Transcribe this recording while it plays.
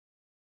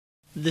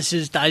This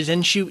is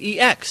Daizenshuu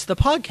EX, the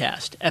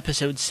podcast,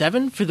 episode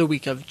 7 for the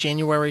week of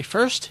January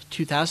 1st,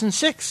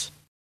 2006.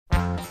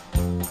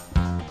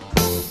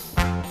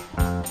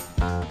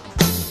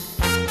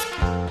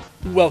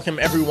 Welcome,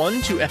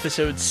 everyone, to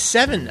episode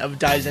 7 of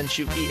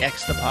Daizenshuu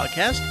EX, the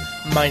podcast.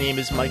 My name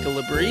is Michael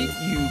Labrie.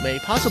 You may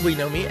possibly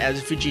know me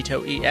as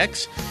Vegito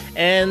EX.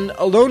 And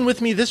alone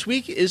with me this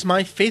week is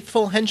my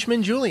faithful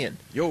henchman, Julian.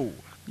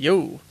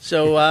 Yo.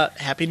 So,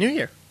 Happy New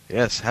Year.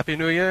 Yes, Happy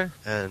New Year,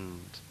 and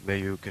may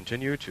you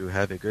continue to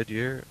have a good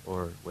year,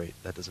 or wait,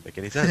 that doesn't make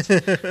any sense.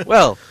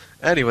 Well,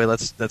 anyway,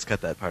 let's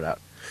cut that part out,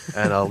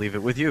 and I'll leave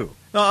it with you.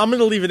 No, I'm going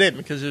to leave it in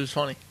because it was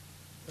funny.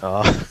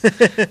 Oh.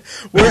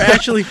 We're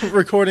actually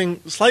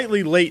recording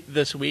slightly late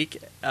this week.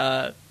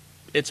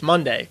 It's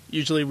Monday.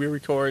 Usually we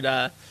record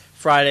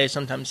Friday,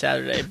 sometimes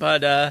Saturday,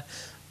 but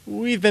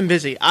we've been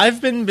busy.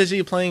 I've been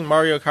busy playing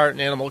Mario Kart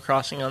and Animal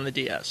Crossing on the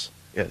DS.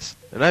 Yes,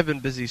 and I've been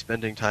busy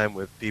spending time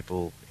with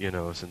people,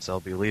 since I'll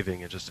be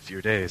leaving in just a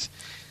few days.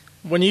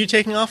 When are you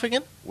taking off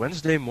again?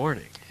 Wednesday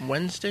morning.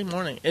 Wednesday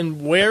morning.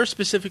 And where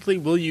specifically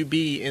will you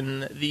be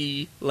in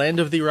the land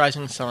of the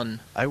rising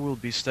sun? I will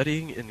be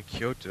studying in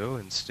Kyoto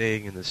and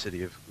staying in the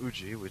city of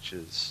Uji, which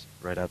is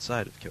right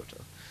outside of Kyoto.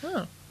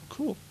 Oh,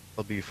 cool.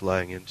 I'll be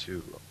flying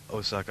into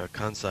Osaka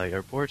Kansai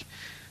Airport,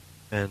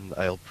 and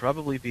I'll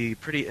probably be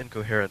pretty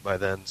incoherent by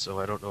then, so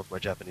I don't know if my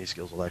Japanese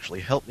skills will actually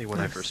help me when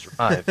I first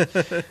arrive,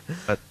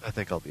 but I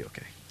think I'll be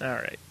okay. All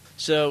right.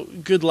 So,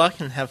 good luck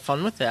and have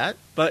fun with that.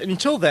 But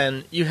until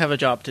then, you have a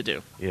job to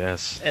do.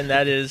 Yes. And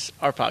that is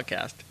our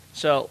podcast.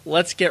 So,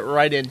 let's get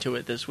right into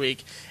it this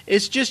week.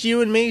 It's just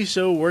you and me,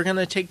 so we're going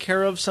to take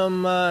care of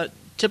some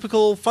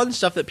typical fun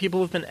stuff that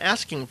people have been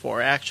asking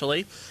for,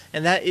 actually.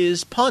 And that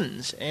is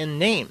puns and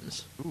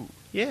names. Ooh.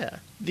 Yeah.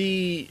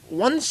 The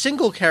one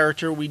single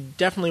character we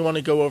definitely want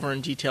to go over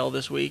in detail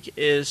this week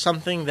is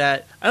something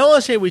that, I don't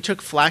want to say we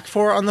took flack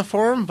for on the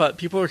forum, but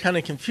people were kind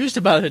of confused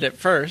about it at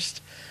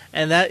first.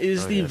 And that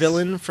is the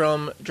villain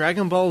from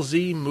Dragon Ball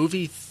Z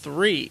Movie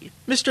 3.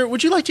 Mister,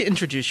 would you like to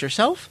introduce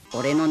yourself?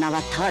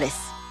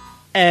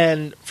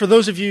 And for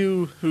those of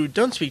you who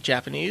don't speak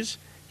Japanese,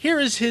 here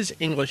is his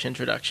English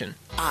introduction.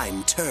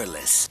 I'm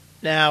Turles.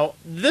 Now,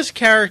 this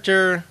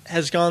character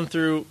has gone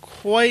through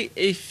quite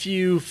a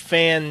few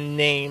fan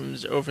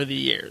names over the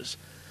years.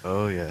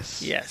 Oh,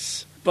 yes.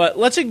 Yes. But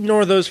let's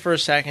ignore those for a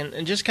second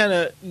and just kind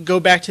of go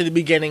back to the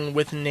beginning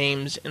with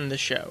names in the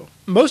show.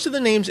 Most of the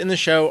names in the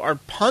show are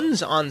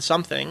puns on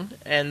something,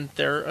 and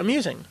they're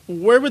amusing.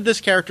 Where would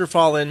this character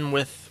fall in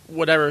with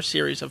whatever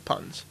series of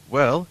puns?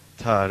 Well,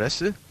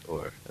 Taresu,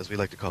 or as we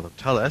like to call him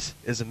Tales,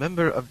 is a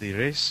member of the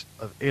race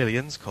of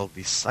aliens called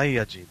the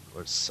Saiyajin,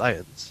 or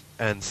Saiyans.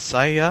 And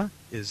Saya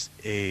is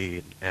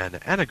an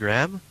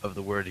anagram of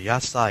the word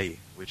yasai,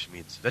 which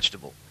means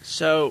vegetable.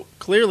 So,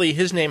 clearly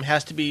his name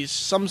has to be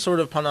some sort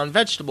of pun on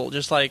vegetable,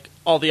 just like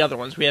all the other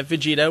ones. We have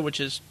Vegeta, which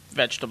is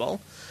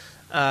vegetable.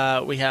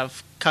 We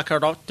have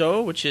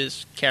Kakaroto, which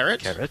is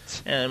carrot.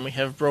 And we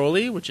have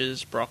Broly, which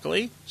is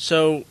broccoli.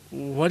 So,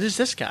 what is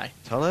this guy?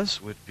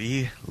 Tales would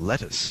be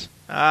lettuce.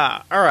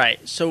 Ah,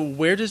 alright. So,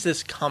 where does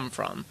this come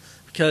from?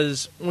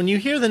 Because when you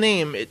hear the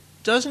name, it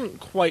doesn't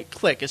quite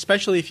click,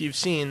 especially if you've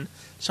seen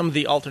some of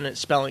the alternate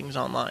spellings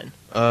online.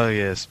 Oh,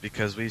 yes,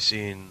 because we've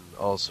seen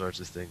all sorts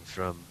of things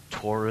from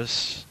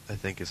Taurus, I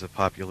think is a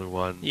popular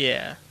one.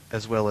 Yeah.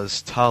 As well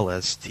as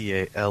Tales,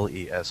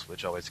 Tales,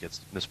 which always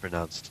gets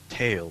mispronounced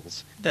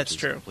tails. That's which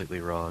true. Is completely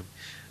wrong.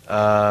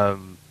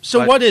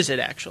 So what is it,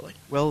 actually?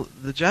 Well,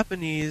 the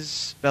Japanese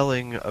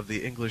spelling of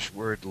the English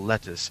word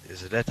lettuce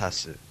is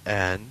retasu,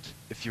 and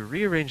if you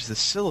rearrange the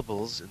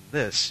syllables in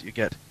this, you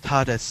get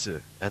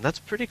tadesu, and that's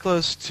pretty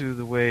close to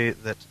the way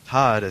that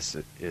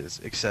tadesu is,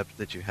 except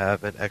that you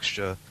have an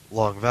extra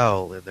long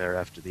vowel in there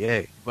after the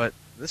A. But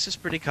this is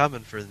pretty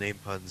common for name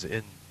puns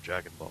in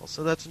Dragon Ball,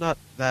 so that's not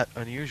that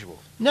unusual.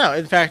 No,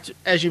 in fact,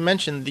 as you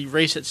mentioned, the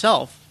race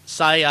itself,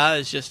 Saya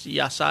is just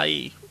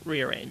Yasai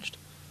rearranged.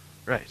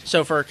 Right.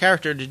 So for a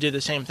character to do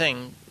the same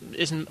thing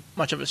isn't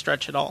much of a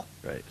stretch at all.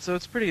 Right. So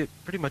it's pretty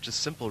much a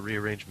simple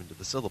rearrangement of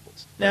the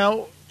syllables.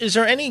 Now, is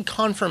there any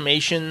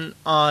confirmation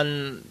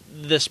on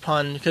this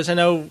pun? Because I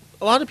know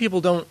a lot of people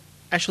don't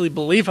actually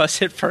believe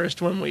us at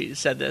first when we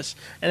said this.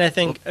 And I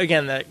think,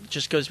 again, that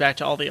just goes back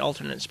to all the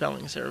alternate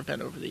spellings there have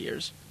been over the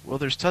years. Well,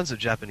 there's tons of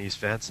Japanese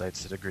fan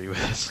sites that agree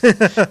with us.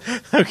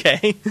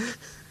 Okay.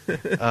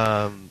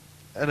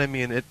 And I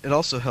mean, it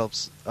also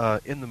helps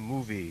in the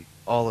movie.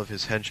 All of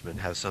his henchmen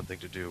have something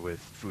to do with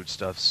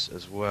foodstuffs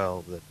as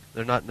well. That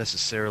they're not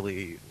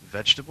necessarily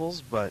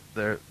vegetables, but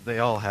they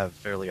all have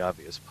fairly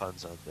obvious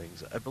puns on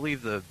things. I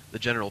believe the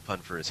general pun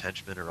for his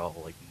henchmen are all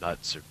like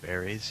nuts or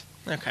berries.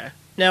 Okay.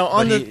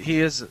 Now he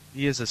is a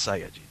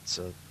Saiyajin,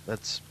 so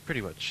that's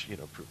pretty much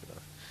proof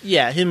enough.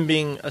 Yeah, him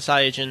being a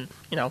Saiyajin,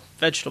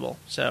 vegetable.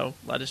 So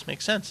lettuce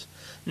makes sense.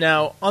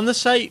 Now on the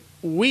site,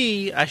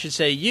 I should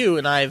say you,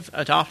 and I've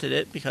adopted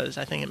it because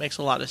I think it makes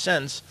a lot of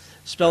sense.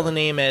 Spell the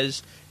name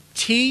as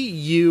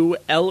Tullece,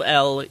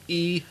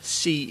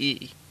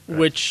 right.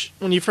 Which,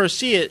 when you first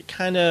see it,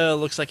 kind of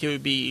looks like it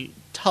would be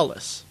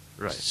Tullus.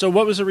 Right. So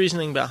what was the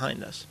reasoning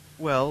behind this?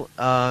 Well,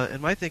 in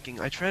my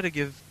thinking, I try to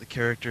give the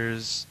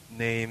characters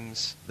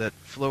names that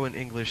flow in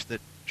English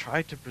that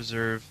try to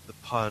preserve the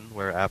pun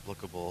where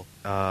applicable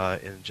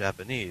in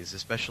Japanese,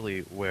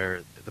 especially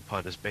where the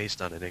pun is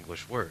based on an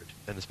English word,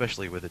 and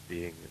especially with it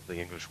being the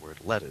English word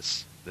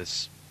lettuce.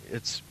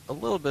 It's a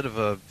little bit of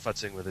a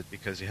futzing with it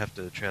because you have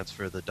to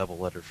transfer the double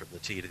letter from the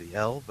T to the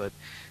L, but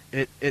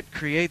it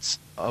creates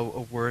a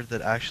word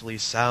that actually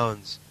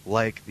sounds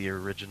like the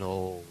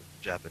original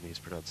Japanese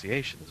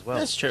pronunciation as well.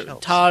 That's true.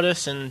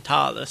 Taurus and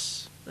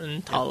Talus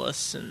and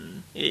Talus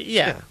and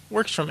yeah,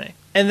 works for me.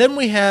 And then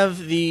we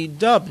have the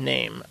dub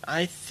name.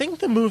 I think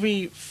the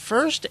movie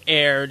first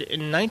aired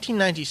in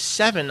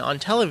 1997 on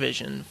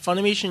television.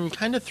 Funimation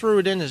kind of threw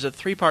it in as a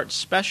 3-part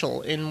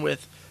special in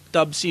with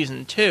Dub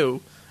Season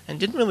 2 and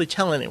didn't really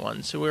tell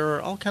anyone, so we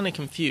were all kind of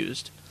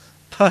confused.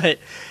 But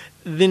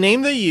the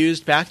name they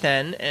used back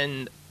then,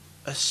 and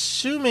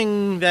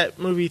assuming that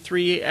movie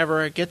 3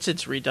 ever gets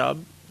its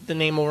redub, the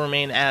name will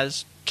remain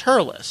as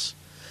Turles.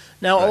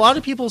 Now, a lot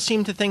of people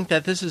seem to think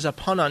that this is a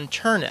pun on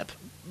turnip,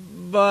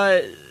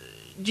 but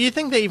do you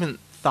think they even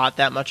thought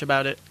that much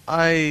about it?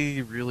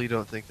 I really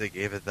don't think they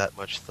gave it that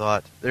much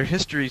thought. Their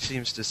history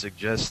seems to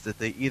suggest that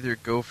they either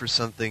go for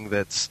something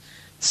that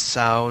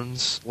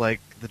sounds like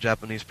the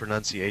Japanese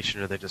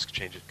pronunciation or they just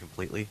change it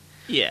completely.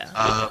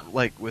 Yeah.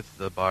 Like with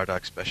the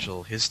Bardock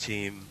special, his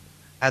team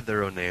had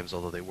their own names,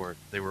 although they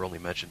were only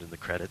mentioned in the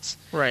credits.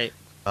 Right.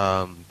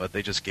 But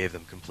they just gave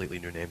them completely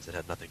new names that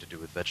had nothing to do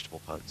with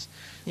vegetable puns.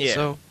 Yeah.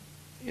 So,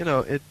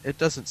 it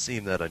doesn't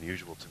seem that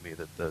unusual to me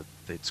that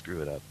they'd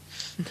screw it up.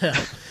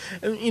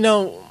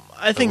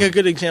 I think a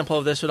good example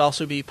of this would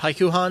also be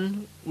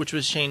Paikuhan, which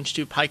was changed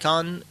to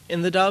Paikon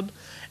in the dub.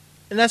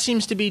 And that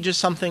seems to be just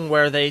something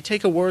where they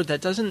take a word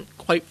that doesn't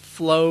quite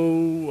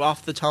flow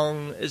off the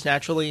tongue as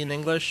naturally in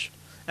English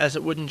as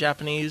it would in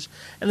Japanese,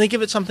 and they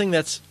give it something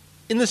that's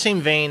in the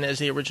same vein as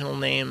the original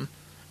name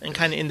and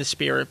kind of in the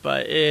spirit,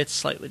 but it's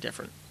slightly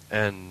different.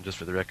 And just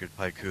for the record,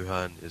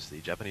 Paikuhan is the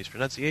Japanese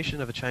pronunciation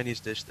of a Chinese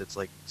dish that's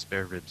like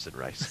spare ribs and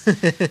rice.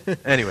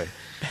 Anyway.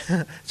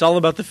 It's all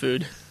about the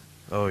food.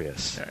 Oh,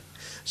 yes. All right.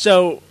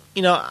 So,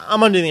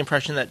 I'm under the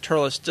impression that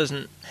Turles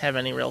doesn't have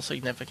any real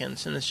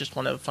significance, and it's just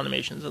one of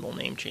Funimation's little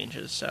name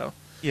changes, so...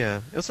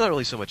 Yeah, it's not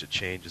really so much a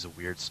change as a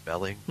weird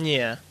spelling.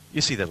 Yeah.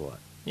 You see that a lot.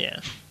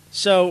 Yeah.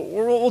 So,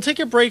 we'll take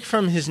a break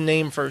from his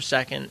name for a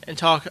second and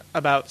talk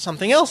about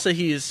something else that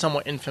he is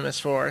somewhat infamous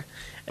for,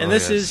 and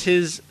this is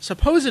his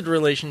supposed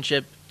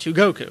relationship to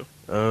Goku.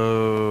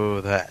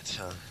 Oh, that.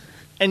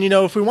 And,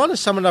 if we want to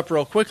sum it up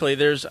real quickly,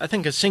 there's, I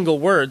think, a single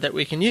word that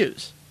we can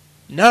use.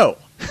 No.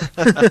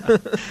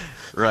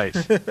 Right.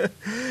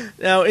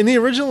 Now, in the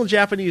original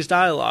Japanese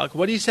dialogue,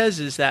 what he says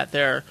is that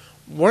there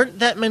weren't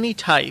that many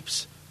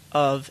types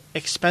of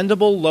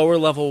expendable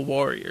lower-level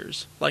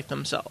warriors like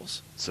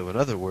themselves. So in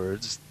other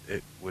words,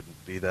 it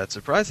wouldn't be that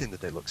surprising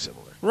that they look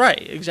similar.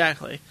 Right,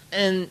 exactly.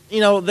 And,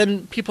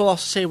 then people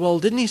also say, well,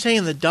 didn't he say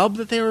in the dub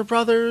that they were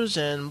brothers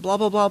and blah,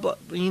 blah, blah,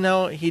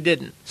 blah? He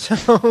didn't.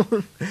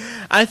 So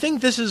I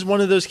think this is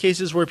one of those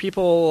cases where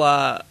people,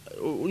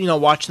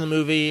 watch the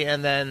movie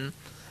and then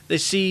they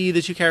see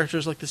the two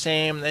characters look the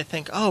same, and they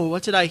think, oh,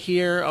 what did I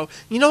hear? Oh,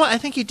 you know what? I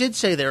think he did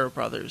say they were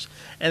brothers.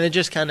 And it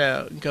just kind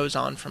of goes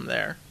on from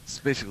there. It's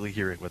basically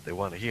hearing what they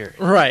want to hear.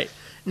 Right.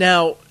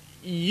 Now,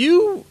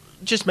 you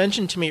just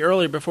mentioned to me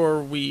earlier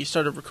before we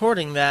started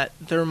recording that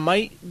there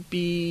might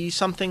be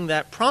something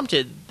that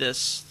prompted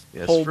this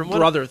whole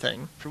brother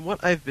thing. From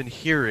what I've been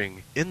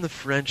hearing, in the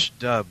French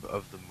dub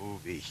of the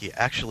movie, he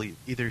actually,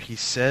 either he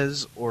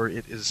says or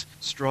it is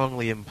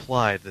strongly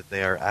implied that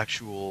they are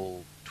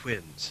actual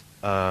twins.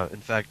 In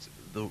fact,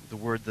 the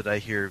word that I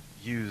hear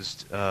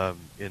used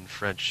in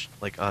French,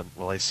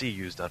 I see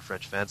used on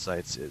French fan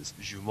sites is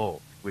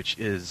jumeau, which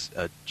is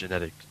a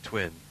genetic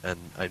twin, and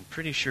I'm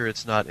pretty sure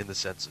it's not in the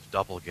sense of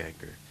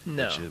doppelganger.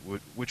 No.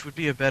 Which would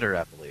be a better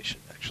appellation,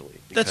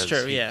 actually. That's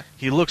true, yeah.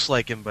 He looks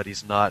like him, but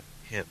he's not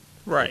him.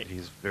 Right.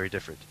 He's very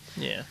different.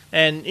 Yeah.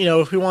 And,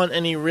 if we want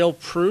any real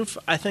proof,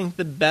 I think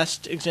the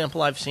best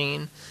example I've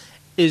seen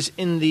is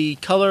in the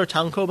color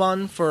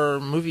tankoban for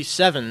movie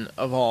 7,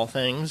 of all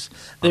things.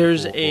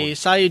 There's a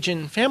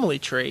Saiyajin family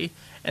tree,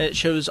 and it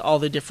shows all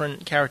the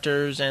different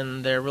characters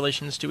and their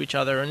relations to each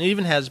other, and it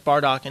even has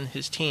Bardock and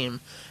his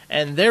team.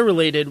 And they're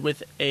related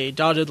with a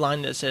dotted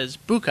line that says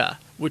Buka,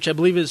 which I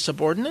believe is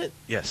subordinate?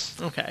 Yes.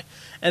 Okay.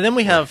 And then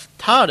we have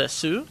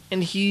Tadasu,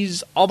 and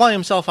he's all by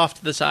himself off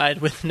to the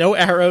side with no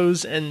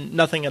arrows and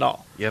nothing at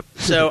all. Yep.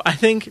 So I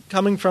think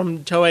coming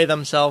from Toei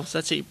themselves,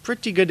 that's a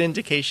pretty good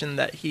indication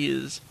that he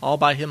is all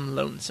by him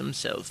lonesome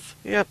self.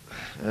 Yep,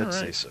 I'd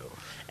say so.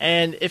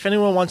 And if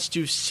anyone wants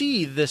to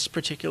see this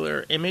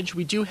particular image,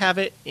 we do have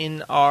it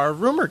in our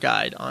rumor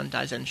guide on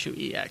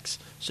Daizenshuu EX.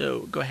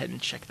 So go ahead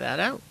and check that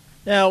out.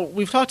 Now,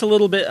 we've talked a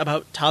little bit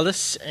about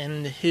Talus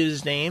and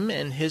his name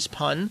and his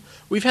pun.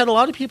 We've had a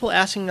lot of people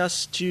asking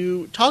us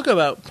to talk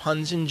about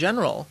puns in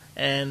general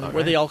and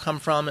where they all come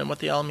from and what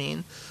they all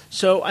mean.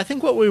 So I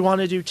think what we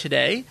want to do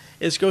today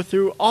is go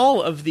through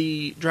all of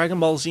the Dragon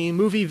Ball Z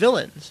movie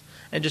villains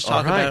and just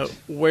talk about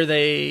where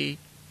they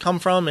come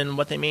from and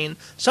what they mean.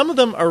 Some of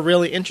them are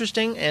really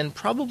interesting and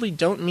probably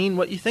don't mean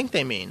what you think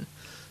they mean.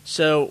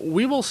 So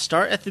we will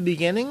start at the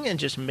beginning and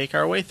just make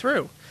our way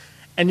through.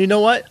 And you know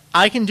what?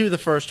 I can do the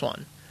first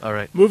one. All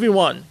right. Movie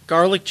 1,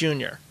 Garlic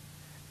Jr.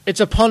 It's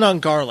a pun on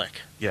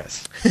garlic.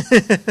 Yes.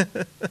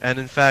 And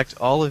in fact,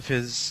 all of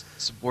his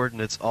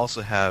subordinates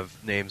also have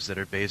names that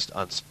are based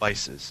on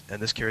spices,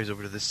 and this carries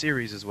over to the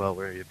series as well,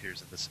 where he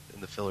appears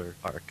in the filler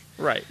arc.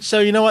 Right. So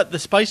you know what? The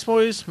Spice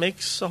Boys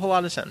makes a whole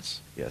lot of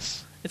sense.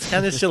 Yes. It's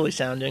kind of silly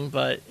sounding,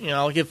 but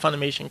I'll give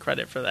Funimation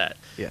credit for that.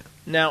 Yeah.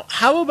 Now,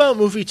 how about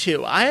movie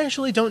 2? I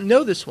actually don't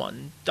know this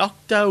one.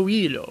 Dr.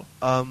 Willow.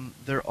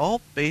 They're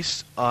all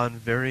based on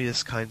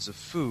various kinds of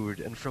food,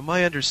 and from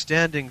my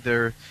understanding,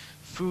 they're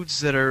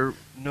foods that are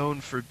known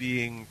for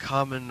being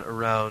common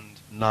around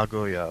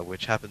Nagoya,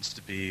 which happens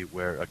to be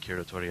where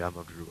Akira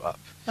Toriyama grew up.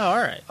 Oh, all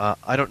right.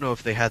 I don't know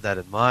if they had that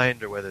in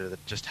mind or whether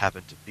that just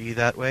happened to be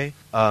that way.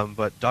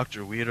 But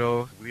Dr.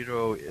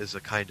 Wiro is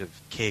a kind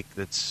of cake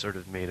that's sort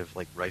of made of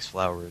like rice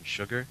flour and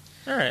sugar.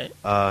 All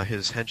right.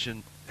 His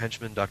henchman,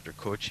 Dr.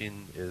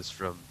 Kochin, is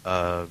from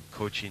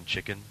Cochin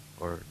chicken,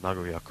 or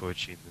Nagoya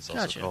Cochin is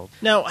also called.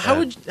 Now, how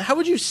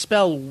would you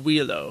spell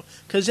Willow?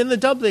 Because in the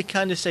dub they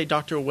kind of say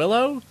Dr.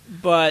 Willow,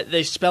 but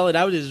they spell it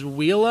out as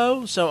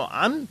Willow, so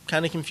I'm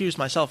kind of confused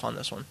myself on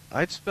this one.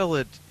 I'd spell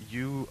it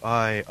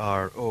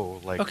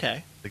U-I-R-O, like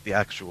the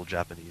actual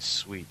Japanese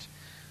sweet.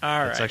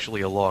 All right. It's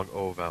actually a long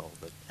O vowel.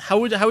 But how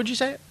would you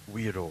say it?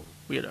 Wiro.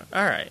 Wiro.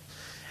 All right.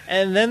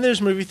 And then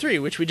there's movie 3,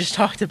 which we just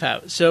talked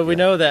about. So we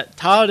know that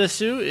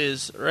Tadesu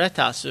is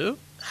Retasu.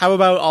 How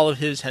about all of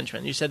his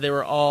henchmen? You said they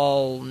were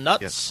all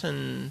nuts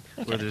and...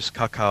 Okay. Well, there's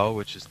cacao,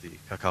 which is the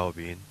cacao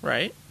bean.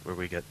 Right. Where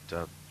we get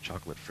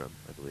chocolate from,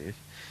 I believe.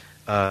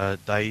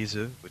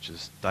 Daizu, which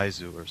is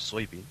daizu or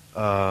soybean.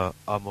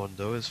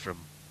 Amondo is from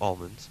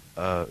almonds.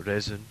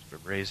 Resin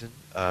from raisin.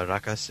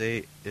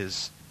 Rakase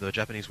is... The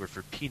Japanese word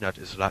for peanut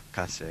is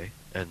rakase.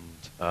 And,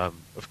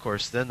 of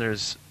course, then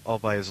there's, all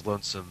by his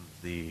lonesome,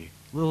 the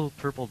little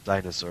purple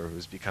dinosaur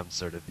who's become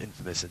sort of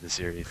infamous in the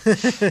series.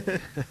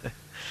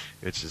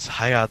 Which is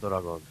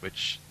Hayadoragon,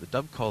 which the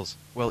dub calls...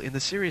 Well, in the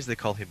series they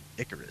call him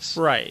Icarus.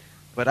 Right.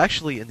 But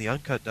actually, in the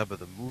uncut dub of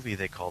the movie,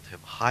 they called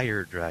him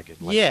Higher Dragon.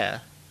 Like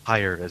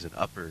higher as an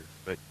upper.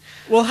 But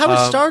well, how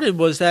it started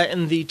was that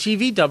in the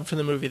TV dub for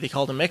the movie, they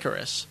called him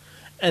Icarus.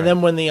 And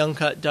then when the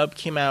uncut dub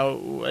came out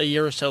a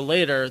year or so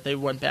later, they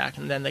went back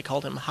and then they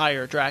called him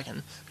Higher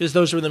Dragon. Because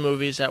those were the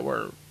movies that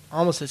were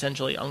almost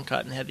essentially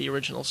uncut and had the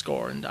original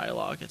score and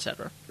dialogue,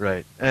 etc.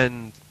 Right.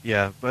 And,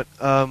 yeah, but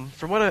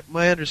from what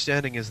my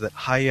understanding is that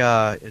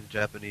Haya in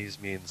Japanese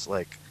means,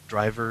 like,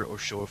 driver or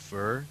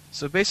chauffeur.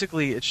 So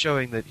basically, it's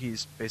showing that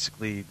he's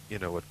basically,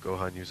 what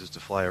Gohan uses to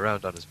fly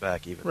around on his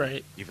back, even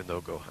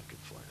though Gohan can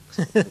fly.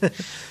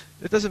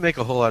 It doesn't make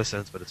a whole lot of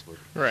sense, but it's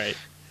moving. Right.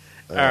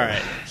 All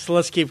right, so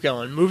let's keep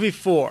going. Movie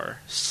 4,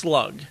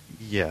 Slug.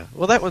 Yeah,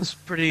 well, that one's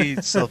pretty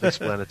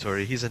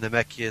self-explanatory. He's a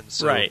Namekian,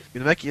 so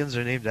Namekians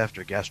are named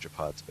after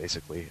gastropods,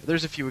 basically.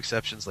 There's a few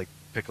exceptions, like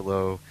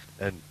Piccolo,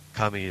 and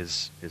Kami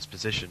is his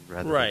position,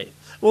 rather. Right.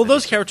 Well,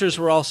 those characters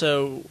were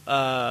also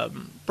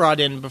brought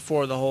in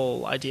before the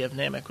whole idea of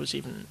Namek was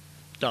even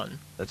done.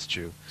 That's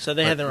true. So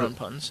they had their own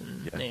puns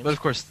and names. But, of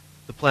course,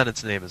 the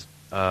planet's name is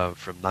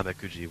from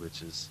Namekuji,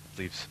 which is, I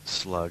believe,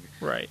 slug.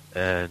 Right.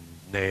 And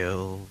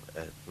Nail,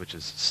 which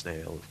is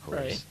snail, of course.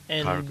 Right.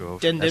 And Cargo,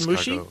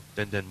 Dendenmushi?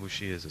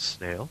 Dendenmushi is a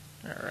snail.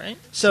 All right.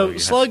 So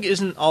Slug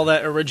isn't all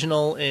that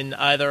original in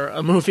either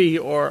a movie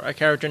or a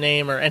character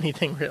name or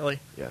anything, really.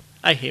 Yeah.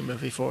 I hate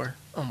movie 4.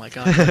 Oh, my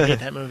God. I hate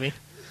that movie.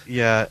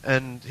 Yeah,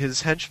 and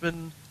his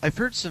henchmen... I've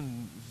heard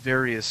some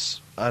various,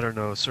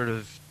 sort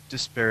of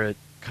disparate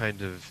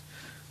kind of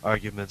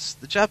arguments.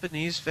 The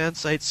Japanese fan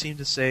sites seem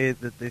to say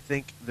that they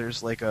think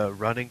there's like a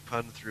running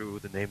pun through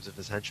the names of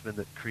his henchmen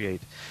that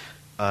create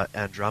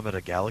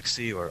Andromeda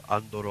Galaxy, or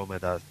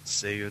Andromeda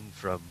Seiyun,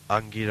 from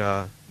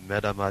Angira,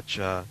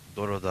 Medamacha,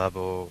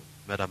 Dorodabo,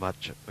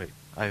 Medamacha... Wait,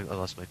 I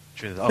lost my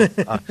train of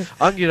thought.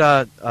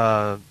 Angira,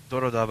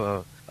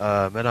 Dorodabo,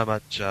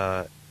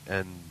 Medamacha,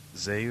 and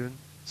Seiyun.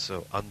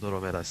 So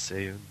Andromeda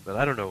Seiyun. But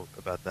I don't know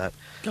about that.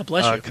 God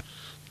bless you.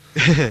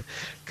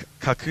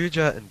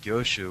 Kakuja and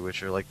Gyoshu,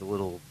 which are like the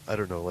little,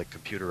 like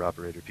computer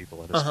operator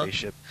people on a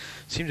spaceship,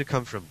 seem to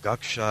come from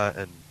Gakusha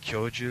and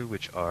Kyoju,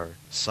 which are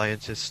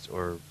scientist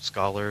or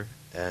scholar,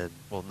 and,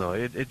 well, no,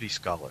 it'd be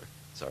scholar,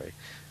 sorry,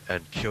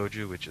 and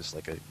Kyoju, which is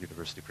like a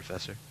university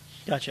professor.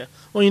 Gotcha.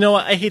 Well, you know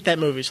what? I hate that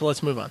movie, so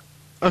let's move on.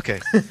 Okay.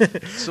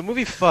 So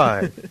movie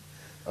 5,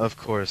 of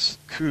course,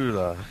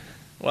 Kula.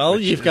 Well,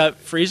 you've got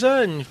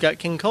Frieza and you've got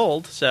King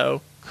Cold,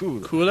 so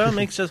Kula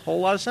makes a whole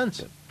lot of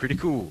sense. Yeah, pretty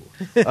cool.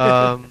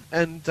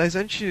 And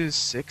Daizenshuu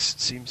 6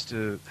 seems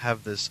to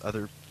have this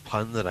other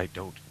pun that I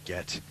don't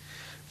get,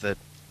 that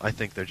I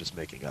think they're just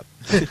making up.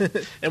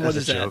 And what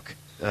is that? Joke.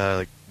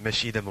 Like,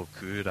 meshi demo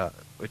kura,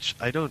 which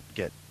I don't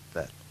get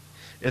that.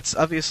 It's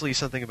obviously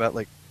something about,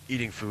 like,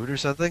 eating food or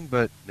something,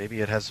 but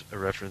maybe it has a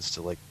reference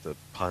to, like, the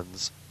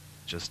puns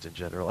just in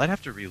general. I'd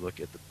have to relook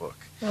at the book.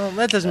 Well,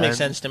 that doesn't make And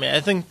sense to me. I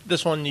think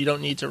this one you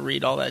don't need to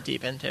read all that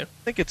deep into. I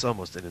think it's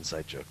almost an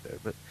inside joke there,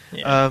 but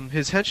Yeah.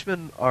 his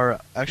henchmen are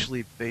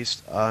actually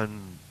based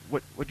on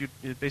what you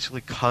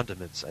basically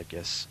condiments, I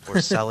guess, or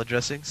salad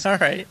dressings. All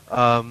right.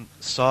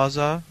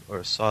 Sauza or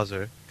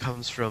sauzer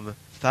comes from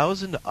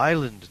Thousand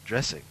Island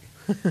dressing,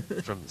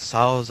 from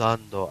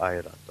Saozando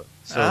Island.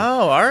 So,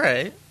 Oh, all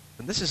right.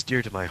 and this is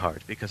dear to my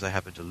heart because I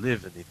happen to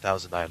live in the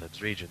Thousand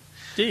Islands region,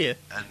 Do you?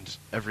 and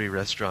every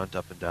restaurant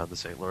up and down the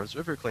St. Lawrence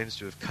River claims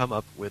to have come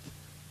up with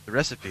the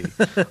recipe.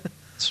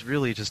 It's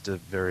really just a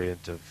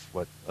variant of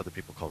what other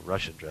people call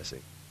Russian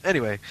dressing.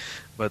 Anyway,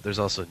 but there's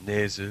also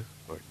nezu,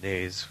 or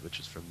naze, which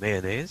is from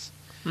mayonnaise,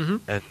 Mm-hmm.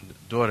 and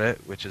dore,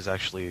 which is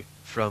actually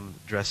from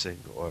dressing,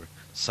 or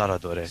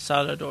saradore,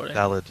 Saladore.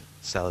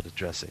 salad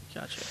dressing.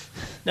 Gotcha.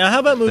 Now, how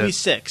about movie The-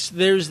 6?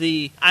 There's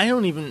the... I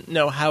don't even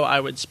know how I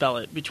would spell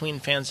it between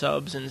fan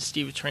subs and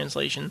Steve's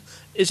translation.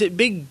 Is it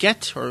Big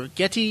Get or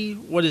Getty?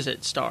 What is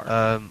it, star?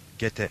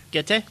 Gete.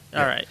 Gete?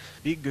 yeah. All right.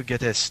 Big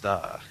Gete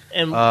star.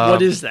 And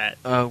what is that?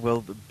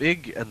 Well, the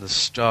big and the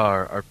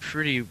star are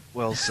pretty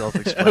well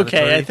self-explanatory.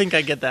 Okay, I think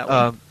I get that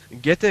one.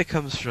 Gete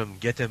comes from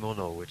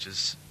getemono, which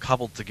is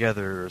cobbled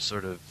together, or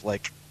sort of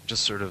like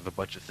just sort of a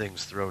bunch of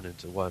things thrown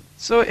into one.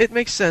 So it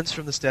makes sense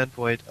from the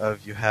standpoint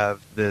of you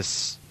have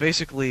this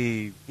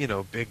basically,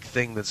 big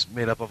thing that's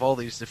made up of all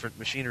these different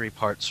machinery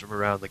parts from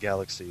around the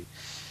galaxy.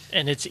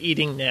 And it's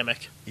eating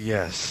Namek.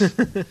 Yes.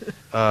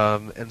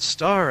 And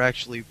star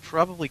actually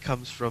probably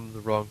comes from the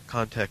wrong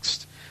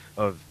context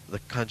of the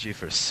kanji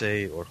for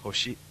sei or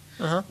hoshi,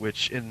 Uh-huh.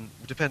 which,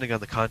 depending on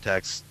the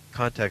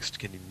context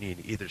can mean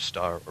either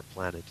star or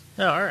planet.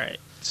 Oh, all right.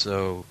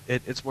 So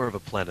it's more of a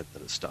planet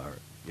than a star,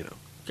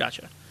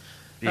 Gotcha.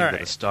 Being All that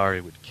right. a star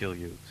would kill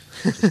you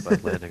just by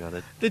landing on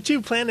it. The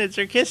two planets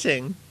are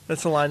kissing.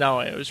 That's the line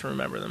I always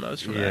remember the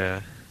most from that.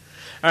 Yeah.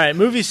 All right,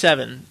 movie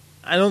 7.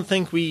 I don't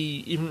think we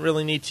even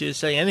really need to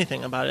say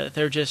anything about it.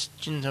 They're just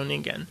Jinzo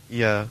Ningen.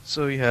 Yeah,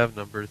 so you have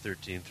number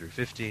 13 through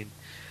 15.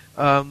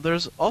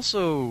 There's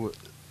also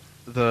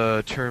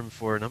the term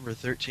for number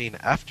 13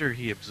 after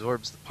he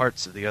absorbs the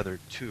parts of the other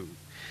two,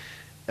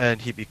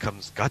 and he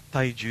becomes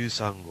Gattai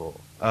Jusango.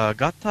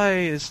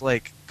 Gattai is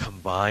like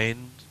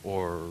combined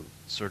or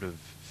sort of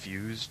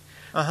fused.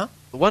 Uh-huh.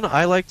 The one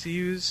I like to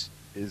use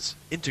is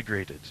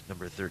integrated,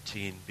 number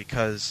 13,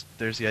 because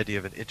there's the idea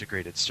of an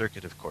integrated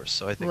circuit, of course,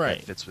 so I think Right.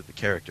 that fits with the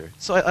character.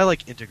 So I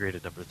like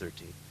integrated number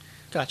 13.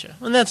 Gotcha.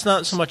 And that's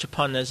not so much a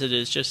pun as it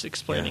is just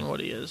explaining Yeah. what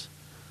he is.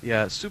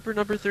 Yeah, Super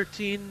number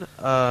 13,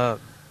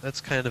 that's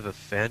kind of a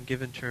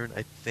fan-given term,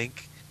 I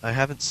think. I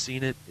haven't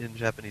seen it in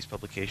Japanese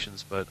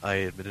publications, but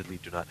I admittedly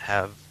do not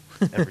have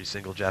every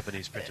single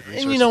Japanese printed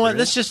resource. And you know what? there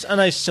That's is. just a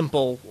nice,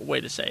 simple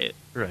way to say it.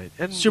 Right.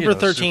 And, Super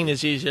 13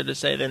 is easier to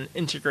say than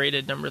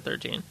integrated number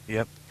 13.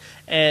 Yep.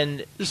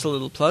 And just a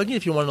little plug,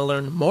 if you want to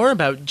learn more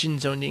about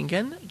Jinzo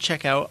Ningen,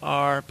 check out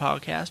our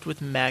podcast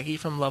with Maggie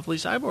from Lovely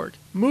Cyborg.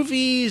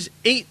 Movies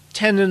 8,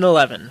 10, and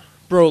 11.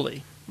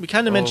 Broly. We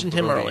kind of mentioned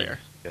him Broly. earlier.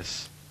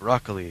 Yes.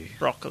 Broccoli.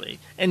 Broccoli.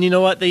 And you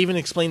know what? They even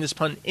explained this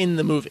pun in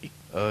the movie.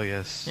 Oh,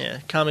 yes. Yeah,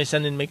 Kame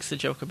Sennin makes the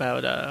joke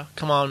about,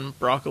 come on,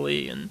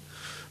 broccoli, and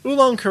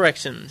Oolong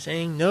corrects him,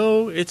 saying,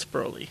 no, it's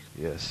Broly.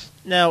 Yes.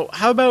 Now,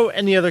 how about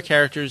any other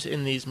characters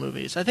in these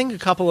movies? I think a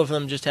couple of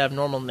them just have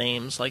normal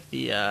names, like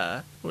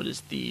the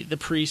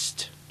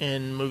priest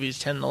in movies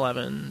 10 and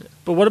 11.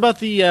 But what about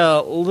the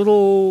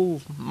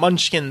little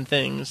munchkin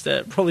things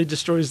that Broly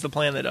destroys the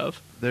planet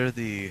of? They're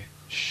the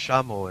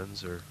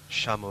Shamoans, or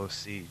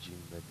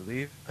Shamo-Seijin, I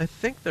believe. I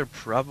think they're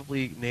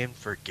probably named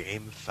for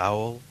game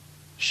fowl.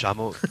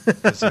 Shamo,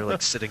 because they're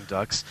like sitting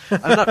ducks.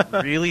 I'm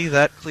not really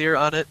that clear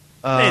on it.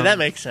 Hey, that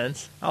makes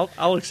sense.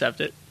 I'll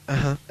accept it.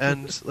 Uh-huh.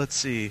 And let's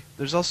see.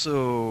 There's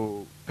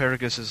also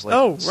Paragus is like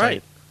Oh,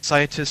 right.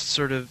 scientist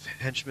sort of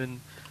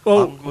henchman.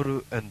 Well-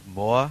 Anguru and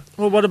Moa.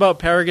 Well, what about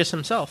Paragus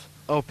himself?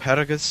 Oh,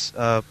 Paragus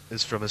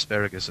is from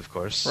asparagus, of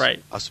course.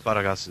 Right.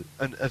 Asparagus.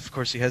 And of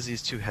course he has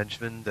these two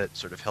henchmen that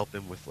sort of help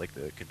him with like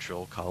the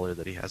control collar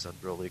that he has on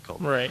Broly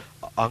called Right.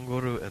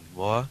 Anguru and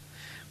Moa,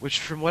 which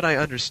from what I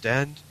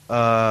understand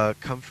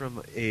come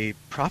from a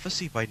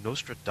prophecy by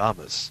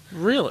Nostradamus.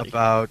 Really?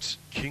 About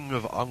King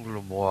of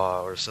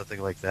Angulmoa or something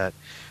like that,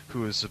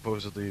 who is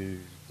supposedly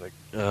like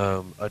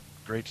a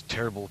great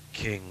terrible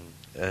king,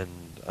 and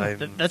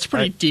That's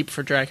pretty deep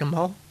for Dragon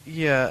Ball.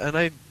 yeah, and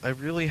I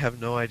really have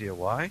no idea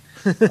why,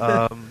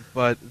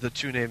 but the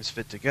two names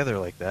fit together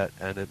like that,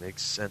 and it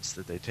makes sense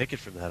that they take it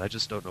from that. I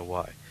just don't know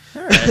why.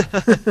 All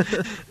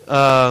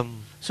right.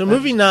 So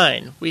movie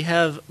 9, we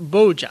have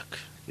Bojack.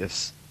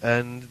 Yes,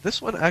 and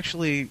this one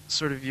actually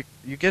sort of you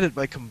get it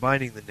by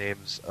combining the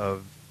names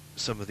of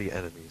some of the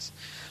enemies.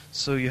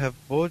 So you have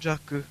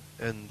Bojaku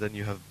and then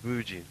you have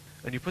Bujin,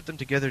 and you put them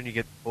together and you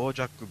get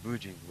Bojaku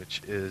Bujin,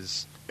 which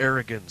is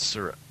arrogance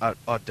or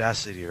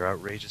audacity or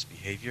outrageous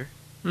behavior.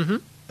 Mm-hmm.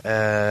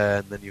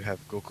 And then you have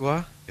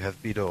Gokua, you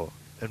have Bido,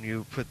 and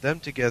you put them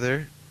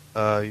together,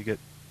 you get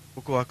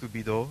Okuaku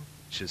Bido,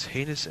 which is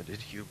heinous and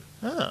inhuman.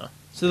 Oh.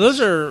 So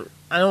those are,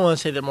 I don't want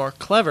to say they're more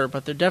clever,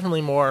 but they're definitely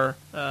more,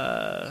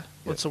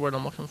 what's the word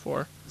I'm looking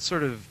for?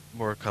 Sort of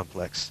more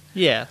complex.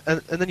 Yeah.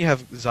 And then you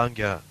have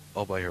Zangya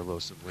all by her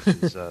lonesome, which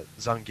is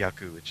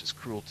Zangyaku, which is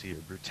cruelty or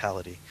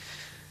brutality.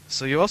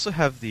 So you also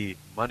have the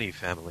Money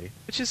family,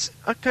 which is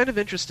kind of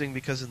interesting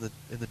because in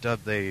the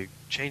dub they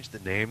changed the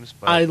names.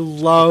 But I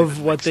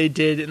love what they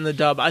did in the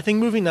dub. I think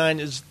movie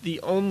 9 is the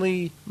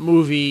only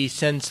movie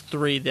since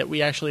 3 that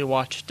we actually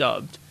watched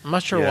dubbed. I'm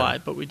not sure why,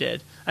 but we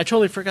did. I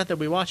totally forgot that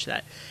we watched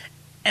that.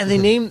 And they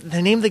named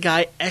the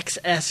guy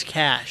XS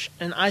Cash,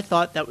 and I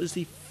thought that was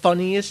the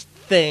funniest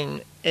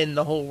thing in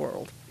the whole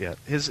world. Yeah,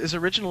 his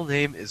original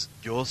name is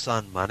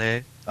Gyosan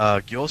Mane.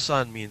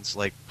 Gyosan means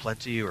like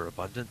plenty or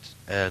abundant,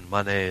 and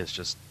Mane is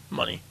just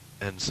Money.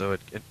 And so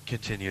it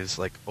continues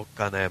like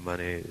Okane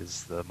Mane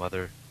is the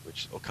mother,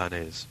 which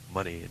Okane is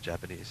money in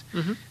Japanese.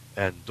 Mm-hmm.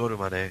 And Doru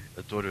Mane,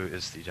 Doru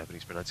is the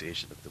Japanese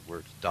pronunciation of the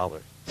word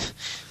dollar.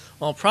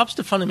 Well, props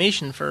to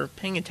Funimation for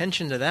paying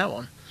attention to that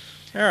one.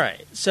 All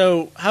right,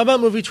 so how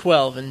about movie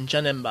 12 in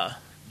Janemba?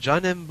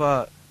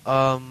 Janemba,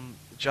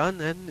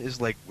 Janen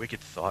is like Wicked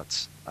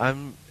Thoughts.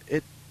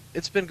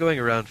 It's been going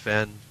around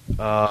fan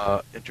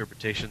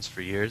interpretations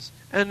for years,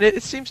 and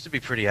it seems to be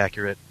pretty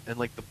accurate. And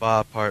like the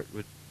ba part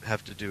would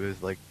have to do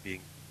with like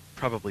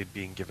probably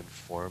being given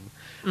form.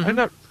 Mm-hmm. I'm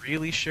not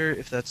really sure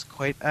if that's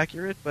quite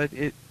accurate, but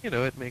it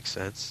makes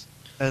sense.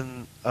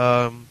 And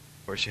of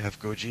course you have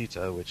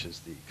Gogeta, which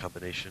is the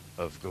combination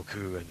of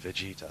Goku and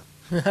Vegeta.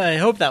 I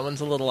hope that one's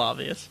a little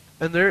obvious.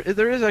 And there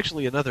is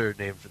actually another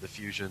name for the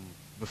fusion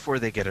before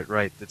they get it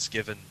right that's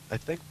given, I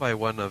think, by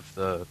one of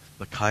the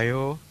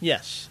Kaio.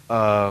 Yes.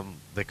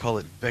 They call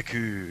it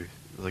Beku,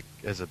 like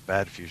as a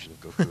bad fusion of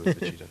Goku and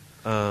Vegeta.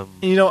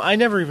 I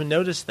never even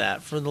noticed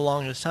that for the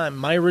longest time.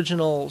 My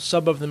original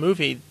sub of the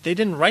movie, they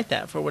didn't write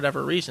that for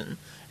whatever reason.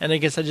 And I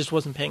guess I just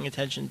wasn't paying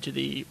attention to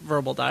the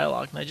verbal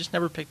dialogue, and I just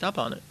never picked up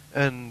on it.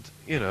 And,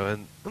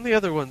 and the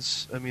other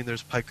ones, I mean,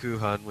 there's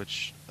Paikuhan,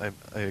 which I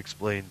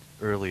explained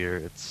earlier.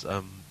 It's,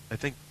 I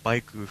think,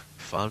 Baiku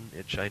Fan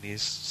in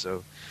Chinese,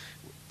 so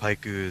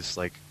Paiku is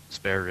like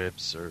spare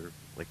ribs or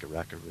like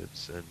Araka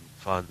ribs, and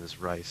Fan is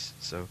rice.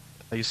 So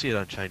you see it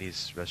on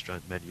Chinese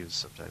restaurant menus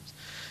sometimes.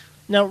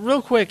 Now,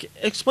 real quick,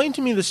 explain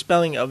to me the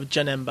spelling of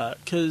Janemba,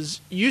 because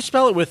you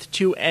spell it with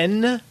 2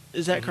 N,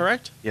 is that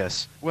correct?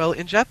 Yes. Well,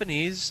 in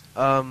Japanese,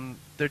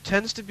 there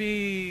tends to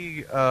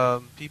be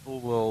people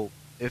will,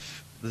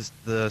 if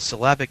the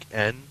syllabic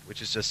N,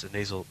 which is just a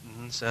nasal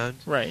N sound,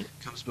 right,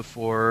 comes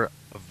before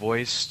a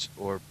voiced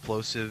or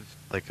plosive,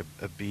 like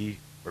a B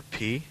or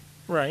P,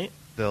 right,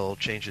 they'll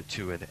change it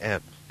to an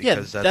M.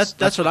 Because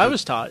that's what I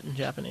was taught in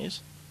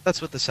Japanese. That's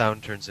what the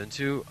sound turns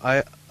into.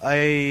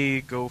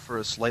 I go for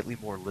a slightly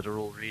more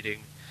literal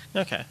reading.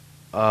 Okay.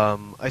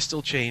 I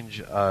still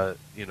change,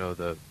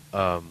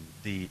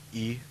 the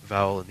E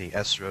vowel in the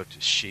S row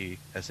to shi,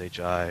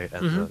 S-H-I,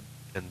 and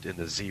and in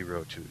the Z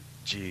row to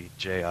G,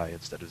 J-I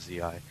instead of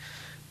Z-I.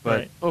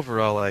 But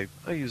overall, I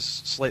use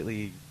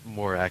slightly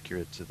more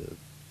accurate to the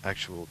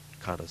actual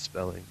kana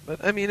spelling.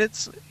 But, I mean,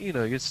 it's,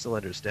 you'd still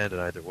understand it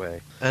either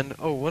way. And,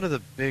 one of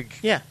the big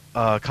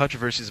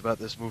controversies about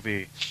this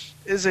movie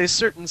is a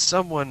certain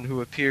someone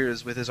who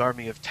appears with his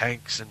army of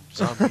tanks and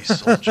zombie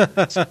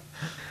soldiers.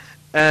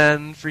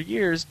 And for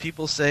years,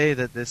 people say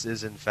that this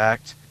is, in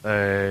fact,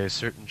 a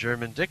certain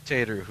German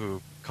dictator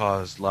who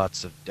caused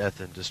lots of death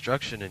and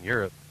destruction in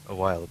Europe a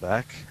while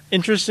back.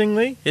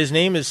 Interestingly, his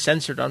name is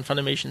censored on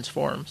Funimation's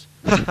forums.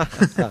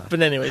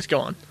 But anyways, go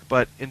on.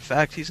 But, in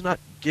fact, he's not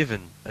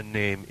given a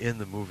name in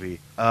the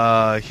movie.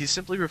 He's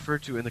simply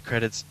referred to in the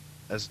credits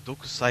as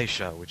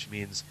Dokusaisha, which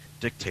means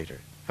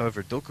dictator.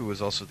 However, Doku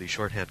is also the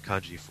shorthand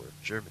kanji for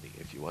Germany,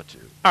 if you want to.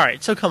 All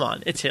right, so come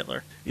on. It's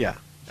Hitler. Yeah.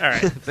 All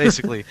right.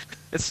 Basically,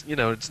 it's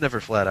it's never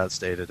flat out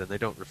stated, and they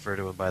don't refer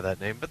to him by that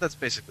name, but that's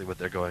basically what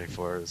they're going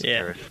for as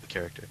a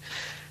character.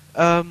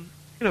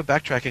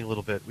 Backtracking a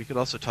little bit, we could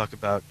also talk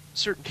about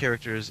certain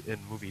characters in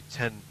movie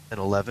 10 and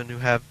 11 who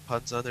have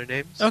puns on their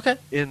names. Okay.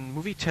 In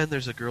movie 10,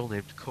 there's a girl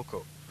named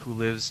Coco who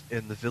lives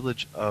in the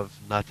village of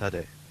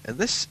Natade. And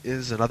this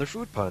is another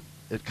food pun.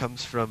 It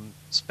comes from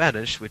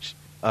Spanish, which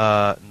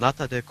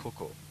nata de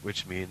coco,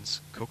 which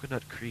means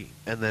coconut cream.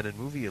 And then in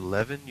movie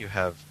 11, you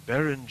have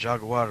Baron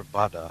Jaguar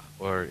Bada,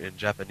 or in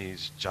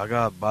Japanese,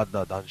 Jaga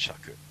Bada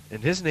Danshaku.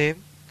 And his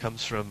name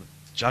comes from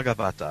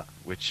Jagabata,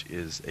 which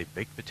is a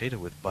baked potato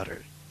with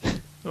butter.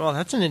 Well,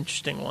 that's an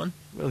interesting one.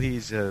 Well,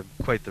 he's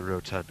quite the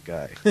rotund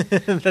guy.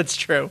 That's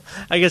true.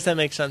 I guess that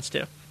makes sense,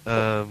 too.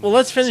 Well,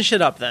 let's finish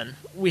it up, then.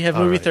 We have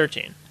movie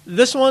 13.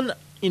 This one,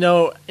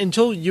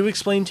 until you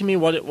explained to me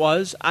what it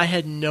was, I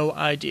had no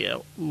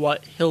idea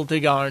what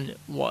Hildegard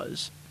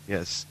was.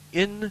 Yes.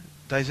 In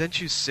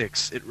Daizenshuu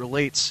 6, it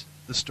relates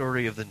the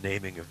story of the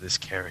naming of this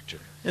character.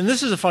 And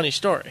this is a funny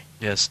story.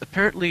 Yes.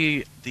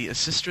 Apparently, the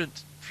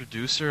assistant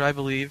producer, I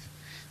believe,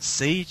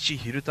 Seiichi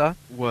Hiruta,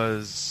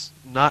 was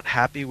not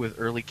happy with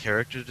early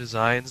character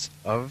designs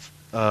of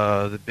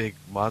the big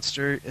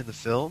monster in the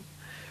film.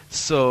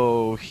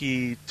 So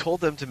he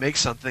told them to make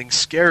something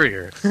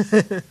scarier.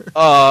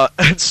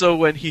 And so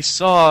when he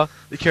saw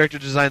the character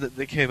design that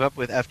they came up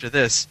with after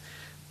this,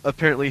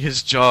 apparently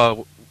his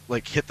jaw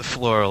like hit the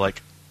floor,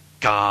 like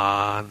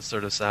 "gan"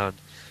 sort of sound,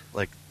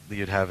 like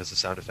you'd have as a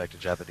sound effect in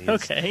Japanese.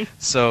 Okay.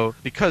 So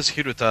because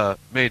Hiruta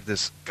made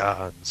this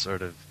 "gan"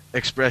 sort of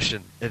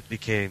expression, it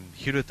became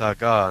Hiruta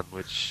Gan,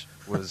 which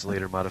was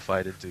later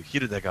modified into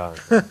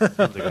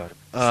Hirudegan.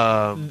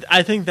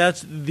 I think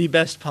that's the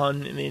best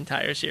pun in the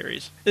entire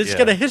series. It's Yeah.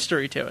 got a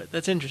history to it.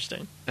 That's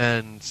interesting.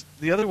 And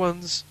the other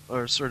ones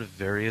are sort of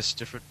various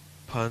different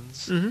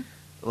puns. Mm-hmm.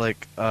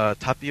 Like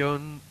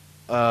Tapion,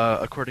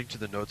 according to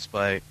the notes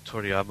by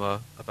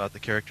Toriyama about the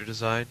character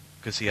design,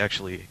 because he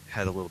actually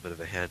had a little bit of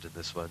a hand in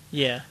this one,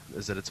 Yeah.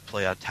 is that it's a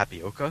play on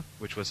Tapioca,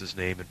 which was his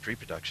name in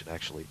pre-production,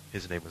 actually.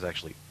 His name was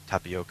actually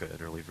Tapioca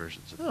in early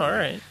versions of the Oh, all movie,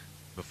 right.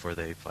 before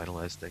they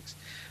finalized things.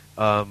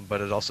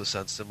 But it also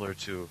sounds similar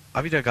to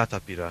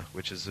Abidagatapira,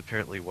 which is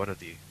apparently one of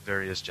the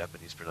various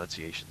Japanese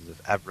pronunciations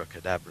of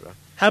abracadabra.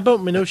 How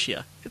about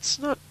Minoshia? It's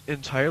not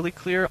entirely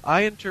clear.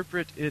 I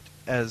interpret it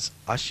as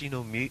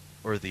ashino mi,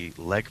 or the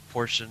leg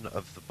portion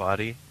of the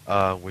body,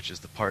 which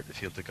is the part of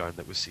Hildegard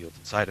that was sealed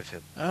inside of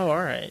him. Oh,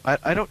 all right.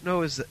 I don't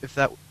know if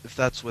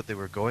that's what they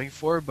were going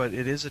for, but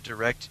it is a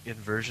direct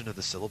inversion of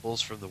the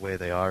syllables from the way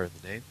they are in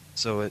the name,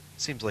 so it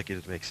seems like it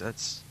would make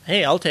sense.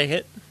 Hey, I'll take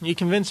it. You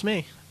convinced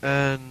me.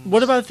 And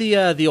What about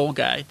the old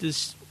guy?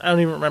 I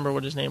don't even remember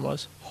what his name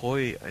was.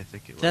 Hoi, I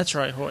think it was. That's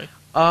right, Hoy.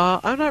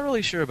 I'm not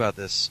really sure about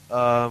this.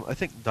 I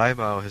think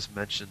Daimao has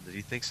mentioned that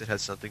he thinks it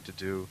has something to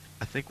do,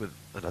 I think, with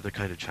another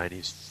kind of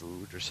Chinese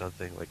food or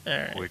something, like All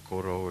right. hoi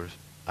koro, or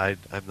I'm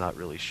not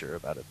really sure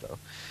about it, though.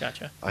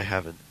 Gotcha. I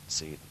haven't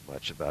seen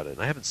much about it,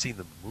 and I haven't seen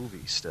the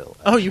movie still.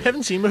 Oh, you actually.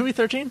 haven't seen movie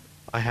 13?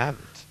 I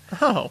haven't.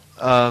 Oh.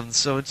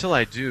 So until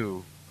I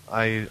do,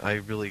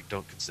 I really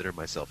don't consider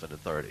myself an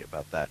authority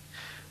about that.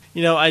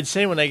 You know, I'd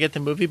say when I get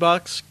the movie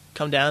box,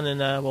 come down and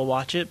we'll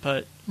watch it,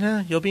 but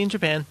you'll be in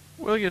Japan.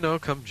 Well,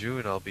 come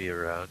June, I'll be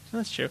around.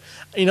 That's true.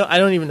 You know, I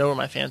don't even know where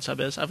my fan sub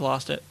is. I've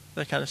lost it.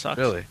 That kind of sucks.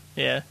 Really?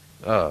 Yeah.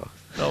 Oh.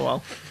 Oh,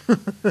 well.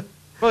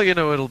 Well,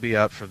 it'll be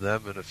out from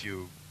them and a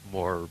few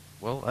more,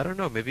 well, I don't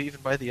know, maybe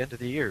even by the end of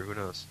the year, who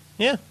knows?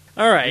 Yeah.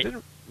 All right.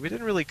 We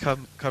didn't really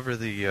cover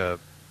the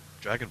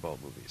Dragon Ball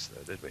movies,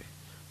 though, did we?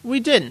 We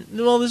didn't.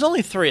 Well, there's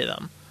only 3 of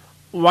them.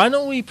 Why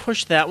don't we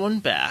push that one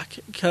back?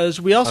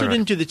 Because we also All right.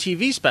 didn't do the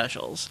TV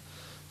specials.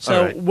 All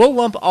So right. we'll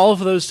lump all of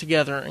those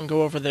together and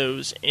go over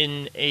those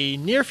in a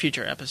near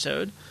future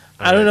episode.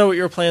 All I don't right. know what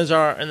your plans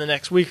are in the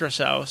next week or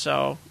so,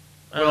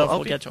 I don't know if I'll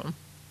we'll get to them.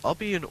 I'll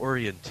be in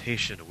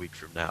orientation a week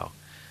from now.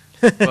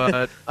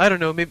 But I don't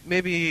know,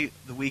 maybe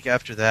the week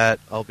after that,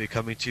 I'll be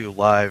coming to you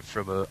live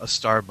from a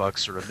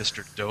Starbucks or a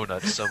Mr.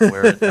 Donut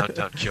somewhere in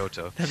downtown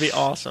Kyoto. That'd be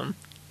awesome.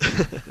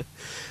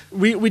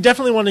 We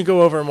definitely want to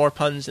go over more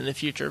puns in the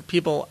future.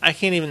 People, I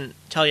can't even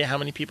tell you how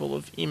many people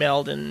have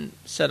emailed and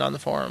said on the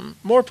forum,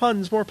 more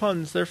puns,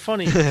 they're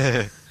funny.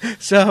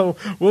 So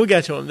we'll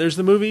get to them. There's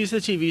the movies, the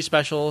TV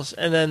specials,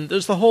 and then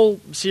there's the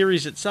whole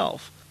series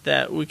itself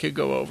that we could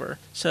go over.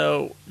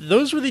 So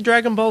those were the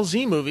Dragon Ball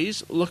Z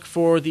movies. Look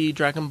for the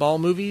Dragon Ball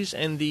movies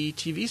and the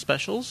TV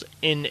specials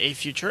in a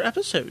future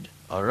episode.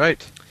 All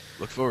right.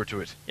 Look forward to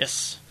it.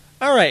 Yes.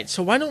 All right,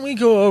 so why don't we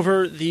go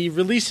over the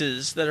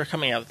releases that are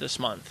coming out this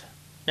month?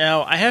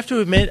 Now, I have to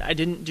admit, I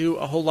didn't do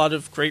a whole lot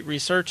of great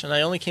research, and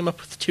I only came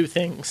up with 2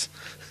 things.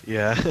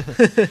 Yeah.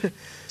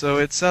 So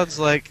it sounds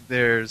like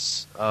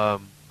there's,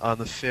 on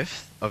the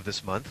 5th of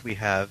this month, we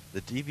have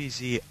the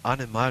DBZ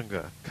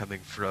Animanga coming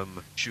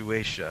from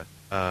Shueisha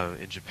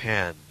in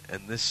Japan,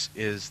 and this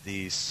is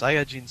the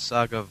Saiyajin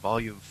Saga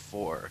Volume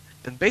 4.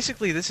 And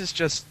basically, this is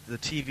just the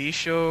TV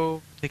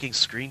show, taking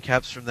screen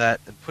caps from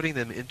that and putting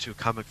them into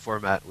comic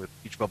format with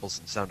speech bubbles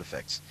and sound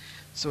effects.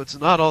 So it's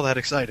not all that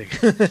exciting.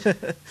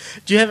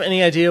 Do you have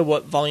any idea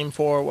what Volume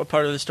 4, what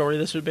part of the story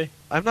this would be?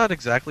 I'm not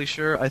exactly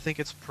sure. I think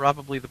it's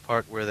probably the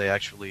part where they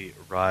actually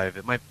arrive.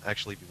 It might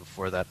actually be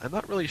before that. I'm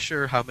not really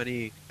sure how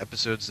many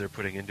episodes they're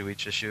putting into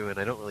each issue, and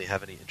I don't really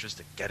have any interest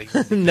in getting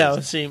them.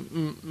 No, see,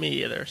 me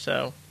either,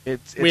 so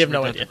It's we have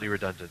no idea.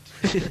 redundant.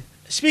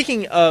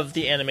 Speaking of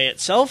the anime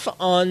itself,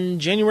 on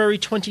January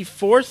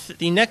 24th,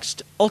 the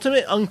next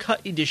Ultimate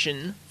Uncut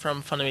Edition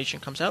from Funimation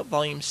comes out,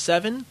 Volume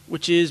 7,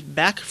 which is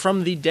Back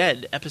from the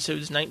Dead,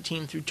 episodes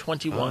 19 through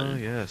 21. Oh,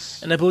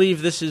 yes. And I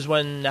believe this is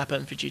when Nappa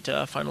and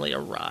Vegeta finally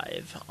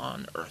arrive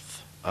on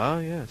Earth. Oh,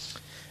 yes.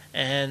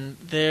 And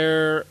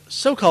their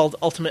so-called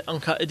Ultimate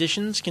Uncut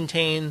Editions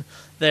contain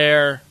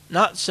their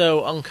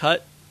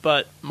not-so-uncut,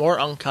 but more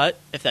uncut,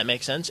 if that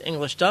makes sense,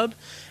 English dub,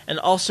 and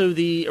also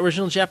the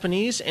original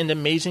Japanese and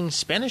amazing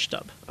Spanish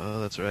dub.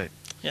 Oh, that's right.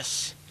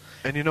 Yes.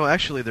 And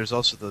actually, there's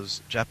also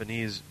those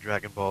Japanese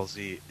Dragon Ball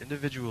Z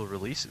individual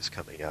releases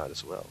coming out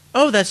as well.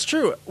 Oh, that's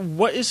true.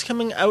 What is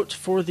coming out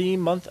for the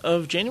month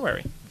of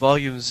January?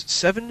 Volumes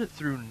 7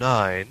 through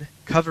 9,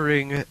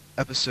 covering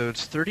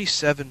episodes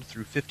 37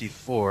 through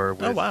 54,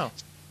 with Oh, wow.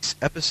 6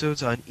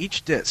 episodes on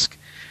each disc,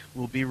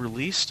 will be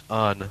released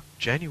on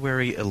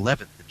January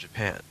 11th in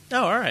Japan.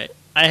 Oh, all right.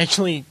 I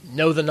actually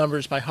know the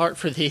numbers by heart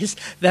for these.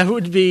 That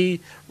would be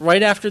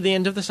right after the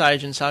end of the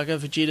Saiyajin saga.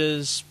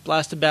 Vegeta's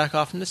blasted back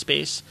off into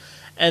space.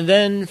 And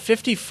then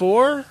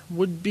 54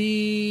 would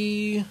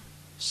be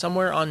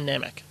somewhere on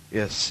Namek.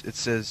 Yes, it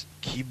says,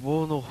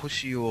 Kibo no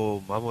hoshi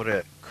o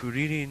mamore,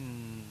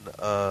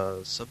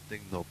 kuririn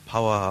something no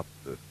power up.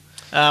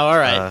 Oh, all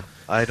right.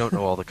 I don't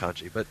know all the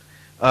kanji, but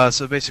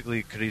so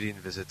basically Kuririn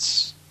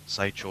visits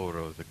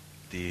Saichoro,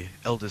 the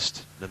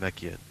eldest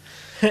Namekian.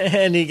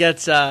 And he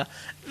gets the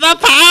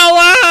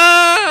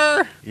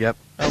power! Yep.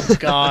 Oh,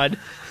 God.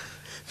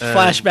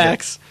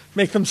 Flashbacks.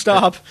 Make them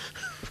stop.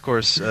 Of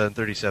course,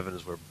 37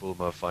 is where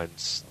Bulma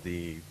finds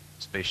the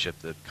spaceship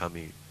that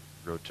Kami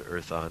rode to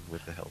Earth on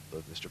with the help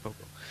of Mr.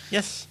 Popo.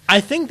 Yes.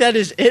 I think that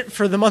is it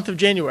for the month of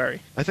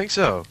January. I think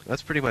so.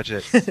 That's pretty much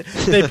it.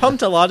 They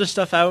pumped a lot of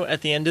stuff out at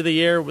the end of the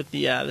year with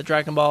the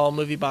Dragon Ball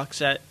movie box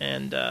set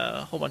and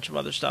a whole bunch of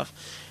other stuff.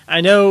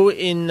 I know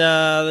in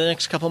the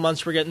next couple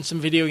months we're getting some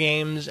video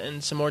games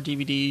and some more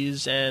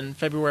DVDs, and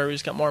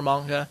February's got more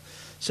manga.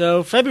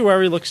 So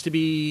February looks to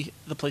be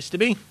the place to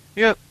be.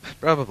 Yep,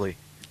 probably.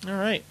 All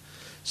right.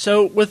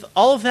 So with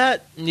all of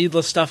that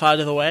needless stuff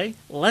out of the way,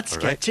 let's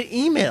get to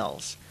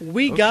emails.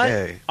 We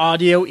got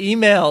audio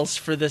emails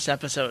for this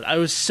episode. I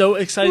was so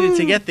excited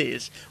to get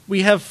these.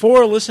 We have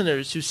 4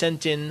 listeners who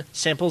sent in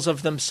samples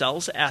of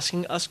themselves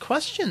asking us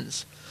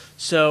questions.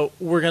 So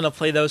we're going to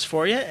play those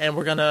for you, and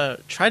we're going to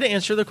try to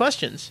answer the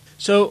questions.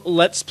 So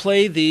let's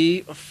play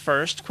the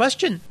first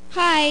question.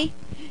 Hi,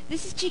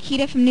 this is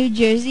Chiquita from New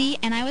Jersey,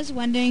 and I was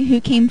wondering who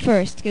came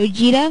first,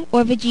 Gogeta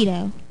or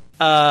Vegito?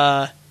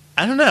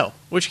 I don't know.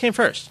 Which came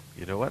first?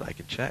 You know what? I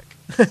can check.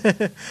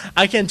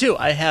 I can too.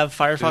 I have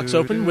Firefox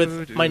open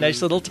with my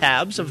nice little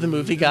tabs of the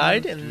movie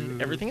guide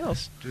and everything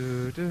else.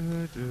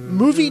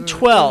 Movie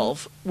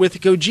 12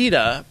 with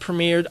Gogeta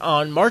premiered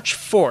on March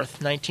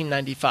 4th,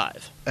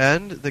 1995.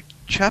 And the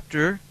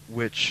chapter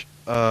which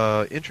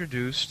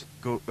introduced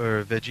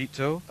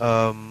Vegito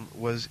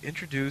was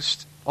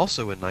introduced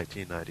also in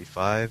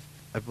 1995,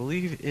 I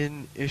believe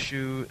in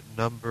issue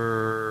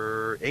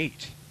number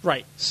 8.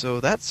 Right.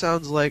 So that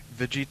sounds like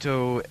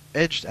Vegito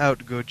edged out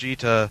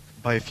Gogeta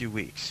by a few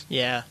weeks.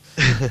 Yeah.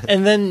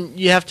 And then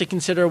you have to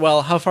consider,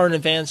 well, how far in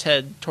advance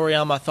had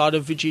Toriyama thought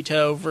of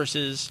Vegito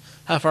versus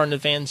how far in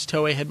advance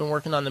Toei had been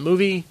working on the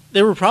movie.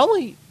 They were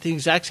probably the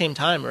exact same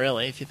time,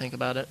 really, if you think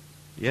about it.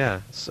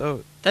 Yeah,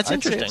 so that's I'd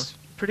interesting. Say it's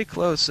pretty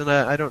close, and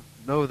I don't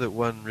know that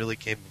one really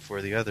came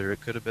before the other.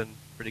 It could have been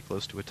pretty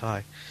close to a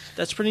tie.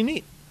 That's pretty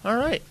neat. All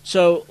right,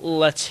 so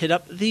let's hit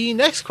up the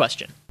next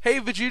question. Hey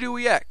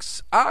Vegito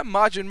EX, I'm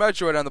Majin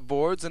Metroid on the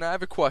boards, and I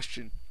have a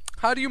question.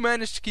 How do you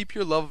manage to keep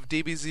your love of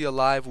DBZ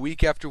alive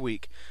week after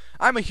week?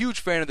 I'm a huge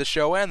fan of the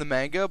show and the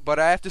manga, but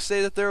I have to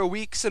say that there are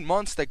weeks and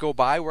months that go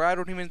by where I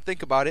don't even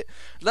think about it,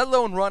 let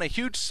alone run a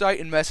huge site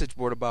and message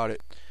board about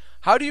it.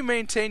 How do you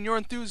maintain your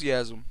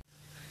enthusiasm?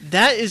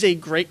 That is a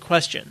great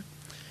question.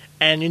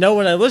 And you know,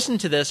 when I listened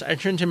to this, I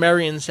turned to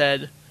Mary and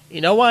said,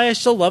 you know why I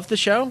still love the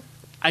show?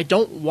 I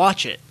don't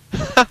watch it.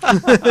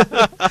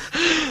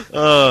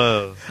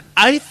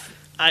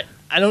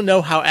 I don't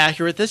know how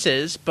accurate this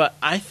is, but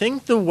I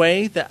think the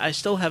way that I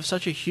still have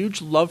such a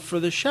huge love for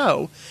the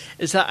show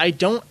is that I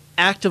don't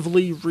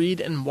actively read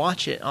and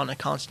watch it on a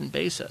constant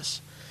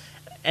basis.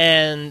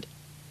 And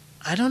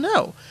I don't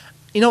know.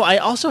 You know, I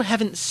also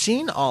haven't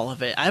seen all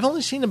of it. I've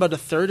only seen about a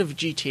third of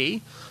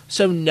GT,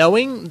 so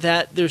knowing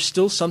that there's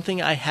still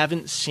something I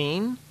haven't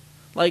seen,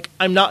 like,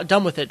 I'm not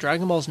done with it.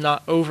 Dragon Ball's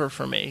not over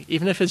for me,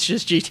 even if it's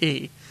just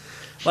GT.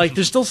 Like,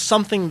 there's still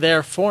something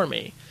there for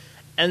me.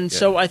 And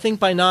so I think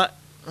by not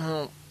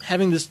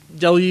having this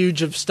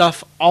deluge of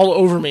stuff all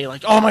over me,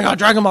 like, oh my god,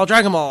 Dragon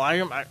Ball,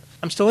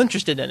 I'm still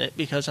interested in it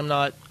because I'm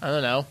not, I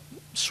don't know,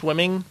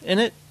 swimming in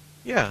it.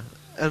 Yeah,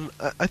 and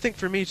I think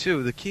for me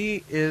too, the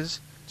key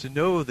is to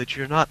know that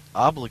you're not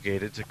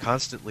obligated to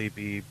constantly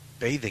be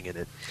bathing in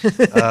it.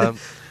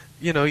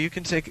 You know, you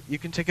can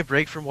take a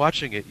break from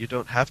watching it. You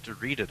don't have to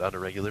read it on a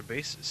regular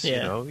basis. Yeah.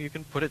 You know, you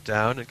can put it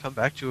down and come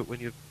back to it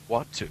when you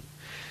want to.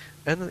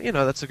 And you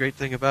know, that's the great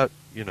thing about,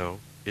 you know,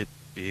 it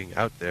being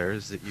out there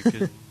is that you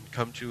can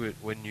come to it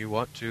when you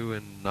want to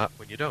and not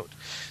when you don't.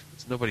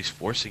 Nobody's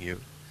forcing you.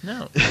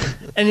 No.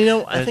 And you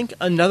know, I think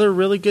another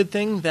really good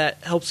thing that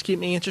helps keep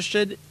me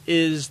interested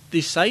is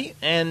the site,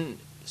 and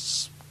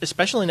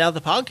especially now the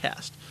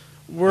podcast.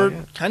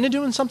 We're kind of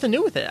doing something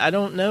new with it. I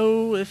don't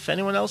know if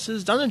anyone else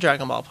has done a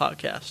Dragon Ball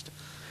podcast.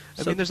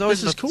 I mean, there's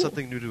always cool.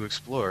 something new to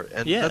explore,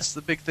 and that's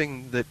the big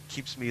thing that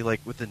keeps me,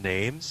 like, with the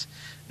names.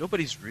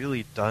 Nobody's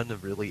really done a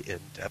really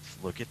in-depth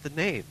look at the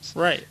names.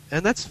 Right.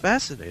 And that's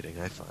fascinating,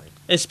 I find.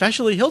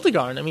 Especially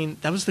Hildegard. I mean,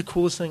 that was the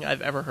coolest thing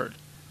I've ever heard.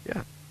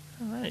 Yeah.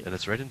 All right. And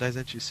it's right in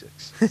Daizenshuu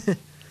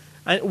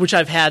 6. Which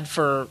I've had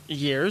for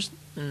years,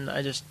 and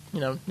I just,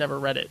 never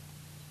read it.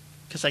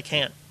 Because I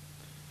can't.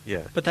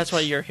 Yeah. But that's why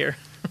you're here.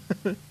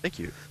 Thank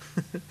you.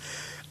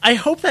 I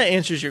hope that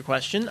answers your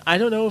question. I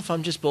don't know if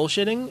I'm just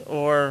bullshitting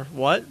or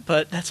what,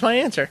 but that's my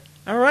answer.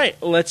 All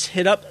right, let's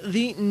hit up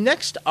the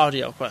next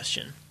audio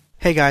question.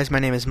 Hey guys, my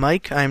name is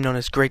Mike. I am known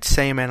as Great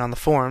Saiyaman on the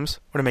forums.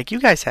 Or to make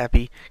you guys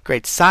happy,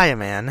 Great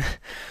Saiyaman.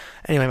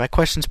 Anyway, my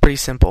question's pretty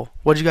simple.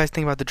 What did you guys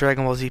think about the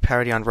Dragon Ball Z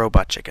parody on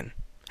Robot Chicken?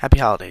 Happy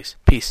holidays.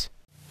 Peace.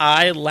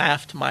 I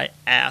laughed my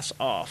ass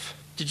off.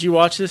 Did you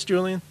watch this,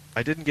 Julian?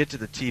 I didn't get to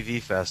the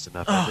TV fast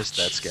enough. I missed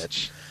that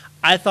sketch.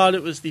 I thought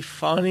it was the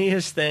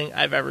funniest thing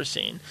I've ever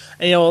seen.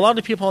 And, a lot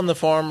of people on the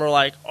forum were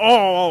like,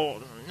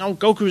 oh, no,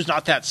 Goku's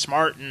not that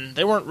smart, and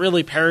they weren't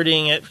really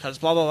parodying it because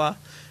blah, blah, blah.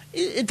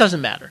 It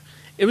doesn't matter.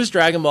 It was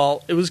Dragon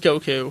Ball. It was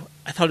Goku.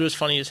 I thought it was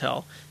funny as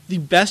hell. The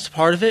best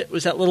part of it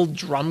was that little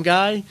drum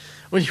guy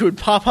when he would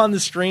pop on the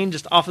screen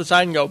just off the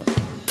side and go,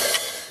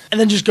 and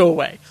then just go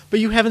away.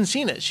 But you haven't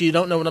seen it, so you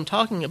don't know what I'm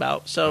talking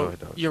about, so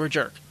you're a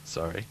jerk.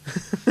 Sorry.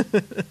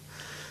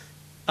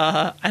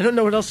 I don't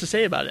know what else to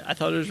say about it. I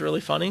thought it was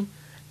really funny.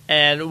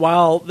 And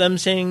while them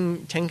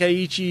saying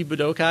Tenkaichi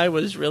Budokai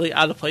was really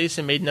out of place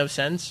and made no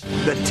sense,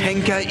 the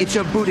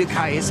Tenkaichi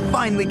Budokai is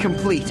finally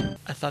complete.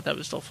 I thought that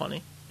was still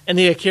funny. And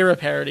the Akira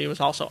parody was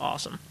also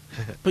awesome.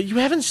 But you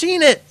haven't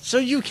seen it, so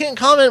you can't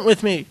comment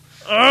with me.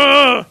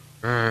 Ugh!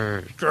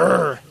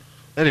 Grr.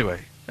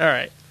 Anyway. All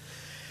right.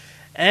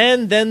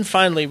 And then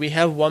finally, we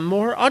have one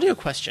more audio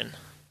question.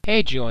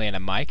 Hey, Julian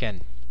and Mike,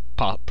 and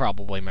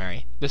probably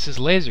Mary. This is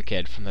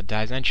LaserKid from the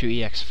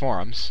Daizenshuu EX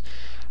forums.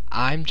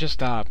 I'm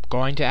just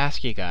going to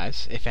ask you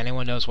guys if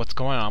anyone knows what's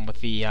going on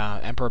with the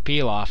Emperor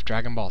Pilaf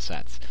Dragon Ball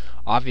sets.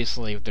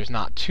 Obviously, there's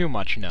not too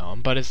much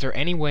known, but is there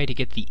any way to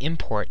get the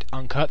import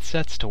uncut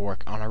sets to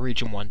work on a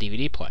Region 1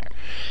 DVD player?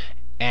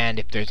 And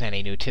if there's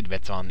any new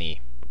tidbits on the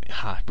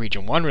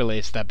Region 1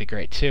 release, that'd be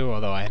great too,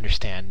 although I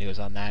understand news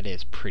on that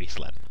is pretty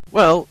slim.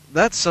 Well,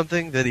 that's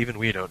something that even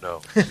we don't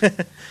know.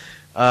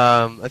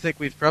 I think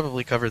we've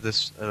probably covered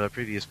this in a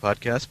previous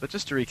podcast, but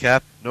just to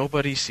recap,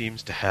 nobody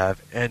seems to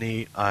have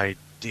any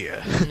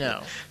idea.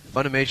 No.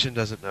 Funimation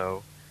doesn't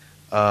know.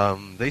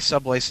 They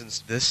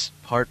sub-licensed this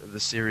part of the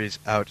series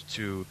out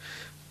to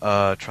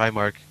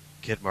Trimark,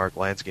 Kidmark,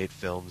 Landscape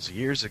Films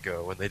years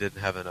ago when they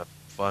didn't have enough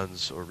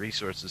funds or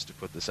resources to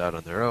put this out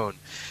on their own.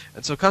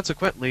 And so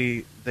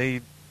consequently, they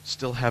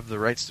still have the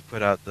rights to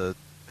put out the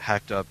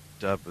hacked-up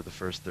dub of the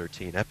first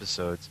 13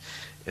 episodes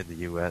in the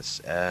U.S.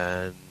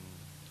 And,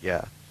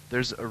 yeah,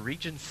 there's a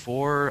Region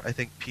 4, I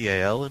think,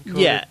 PAL encoded.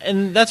 Yeah,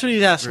 and that's what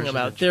he's asking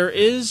about. There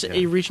is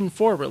a Region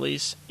 4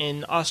 release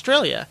in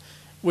Australia,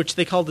 which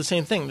they called the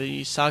same thing,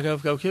 the Saga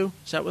of Goku.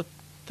 Is that what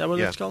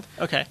it's called?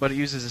 Okay. But it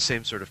uses the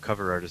same sort of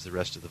cover art as the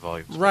rest of the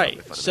volumes.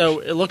 Right. So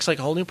it looks like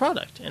a whole new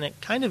product, and it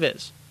kind of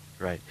is.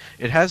 Right.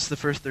 It has the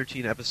first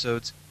 13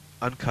 episodes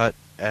uncut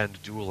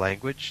and dual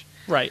language.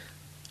 Right.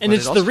 And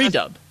it's the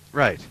redub.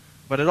 Right.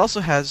 But it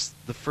also has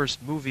the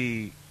first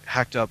movie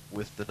hacked up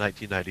with the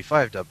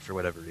 1995 dub for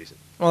whatever reason.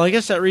 Well, I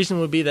guess that reason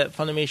would be that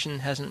Funimation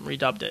hasn't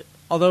redubbed it.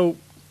 Although,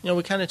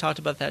 we kind of talked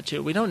about that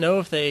too. We don't know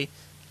if they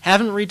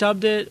haven't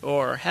redubbed it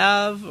or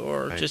have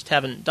or just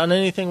haven't done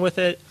anything with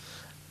it.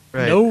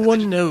 Right. No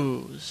one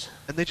knows.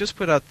 And they just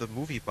put out the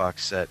movie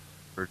box set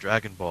for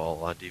Dragon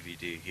Ball on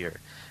DVD here.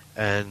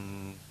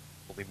 And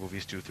only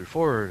movies 2 through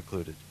 4 are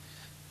included.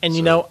 And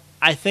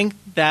I think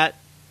that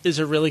is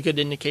a really good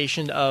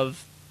indication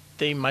of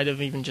they might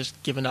have even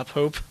just given up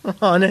hope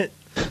on it.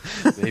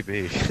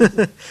 Maybe.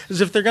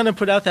 Because if they're going to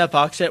put out that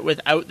box set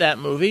without that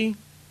movie,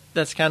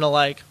 that's kind of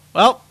like,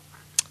 well,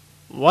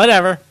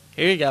 whatever.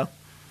 Here you go.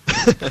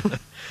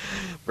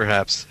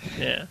 Perhaps.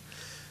 Yeah.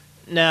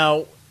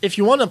 Now, if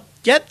you want to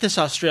get this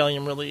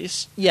Australian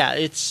release,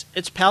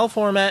 it's PAL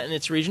format and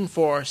it's Region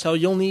 4, so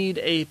you'll need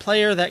a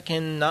player that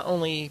can not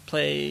only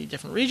play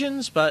different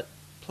regions, but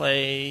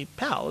play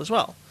PAL as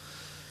well.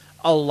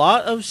 A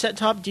lot of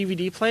set-top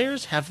DVD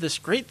players have this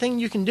great thing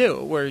you can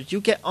do, where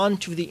you get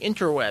onto the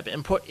interweb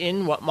and put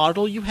in what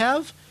model you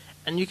have,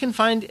 and you can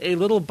find a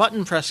little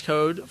button press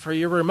code for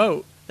your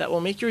remote that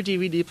will make your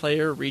DVD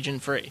player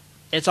region-free.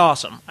 It's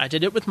awesome. I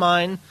did it with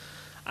mine.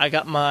 I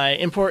got my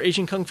Import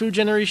Asian Kung Fu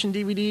Generation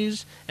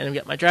DVDs, and I've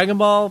got my Dragon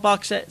Ball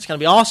box set. It's going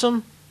to be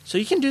awesome. So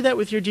you can do that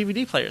with your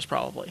DVD players,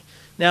 probably.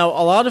 Now,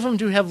 a lot of them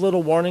do have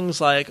little warnings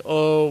like,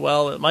 oh,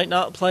 well, it might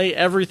not play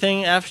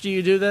everything after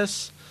you do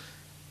this.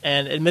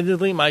 And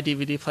admittedly, my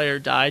DVD player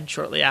died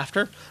shortly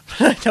after.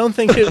 But I don't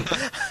think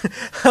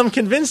I'm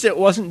convinced it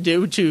wasn't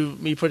due to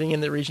me putting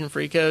in the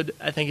region-free code.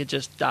 I think it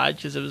just died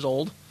because it was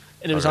old.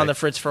 And it was on the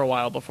fritz for a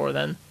while before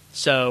then.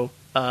 So,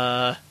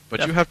 But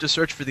you have to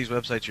search for these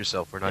websites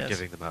yourself. We're not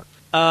giving them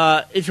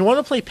out. If you want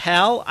to play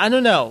PAL, I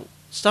don't know.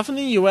 Stuff in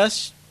the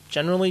U.S.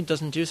 generally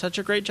doesn't do such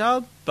a great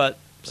job, but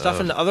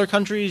stuff in other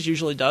countries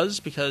usually does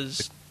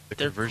because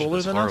they're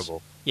cooler than us.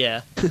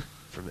 Yeah.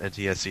 From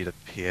NTSC to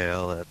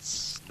PAL,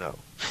 that's no.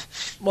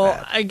 Well,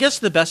 bad. I guess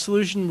the best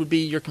solution would be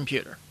your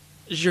computer.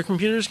 Your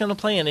computer's going to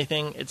play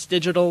anything. It's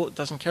digital. It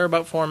doesn't care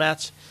about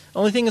formats. The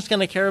only thing it's going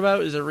to care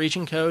about is a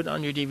region code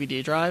on your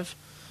DVD drive,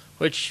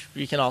 which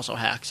you can also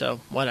hack,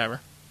 so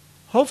whatever.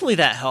 Hopefully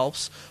that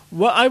helps.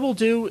 What I will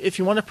do, if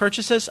you want to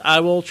purchase this, I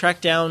will track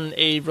down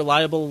a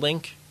reliable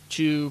link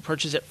to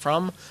purchase it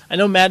from. I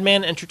know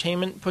Madman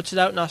Entertainment puts it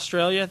out in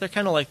Australia. They're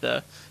kind of like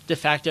the de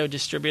facto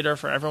distributor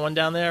for everyone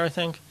down there, I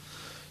think.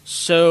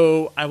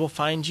 So I will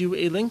find you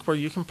a link where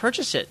you can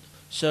purchase it.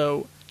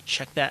 So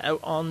check that out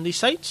on the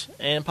site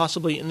and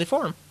possibly in the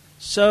forum.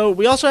 So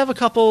we also have a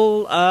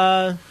couple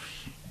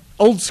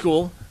old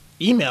school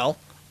email.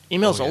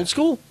 Email's old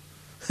school?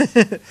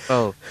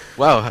 Oh,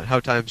 wow, how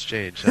times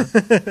change,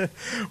 huh?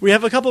 We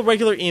have a couple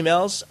regular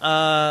emails.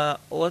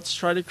 Let's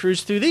try to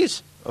cruise through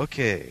these.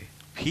 Okay,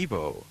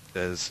 Peebo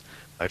says,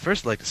 I'd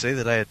first like to say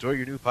that I adore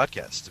your new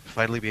podcast. To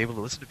finally be able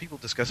to listen to people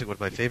discussing one of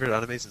my favorite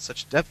animes in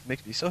such depth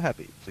makes me so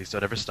happy. Please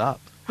don't ever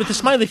stop. With a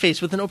smiley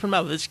face with an open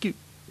mouth. It's cute.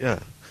 Yeah.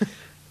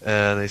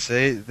 And they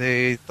say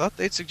they thought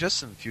they'd suggest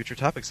some future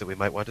topics that we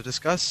might want to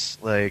discuss,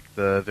 like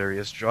the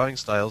various drawing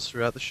styles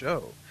throughout the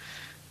show.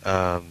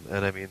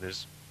 And I mean,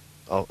 there's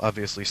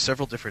obviously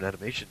several different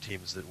animation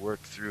teams that work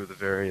through the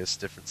various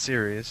different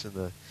series, and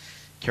the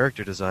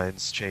character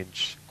designs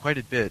change quite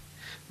a bit.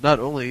 Not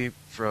only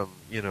from,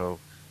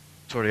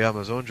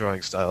 Toriyama's own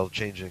drawing style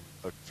changing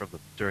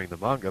during the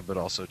manga, but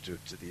also due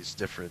to these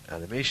different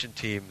animation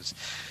teams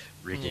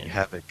wreaking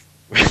havoc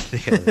with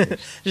the animation.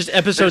 Just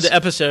episode to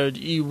episode,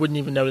 you wouldn't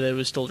even know that it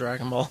was still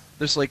Dragon Ball.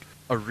 There's like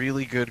a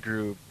really good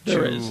group,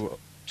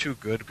 two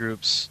good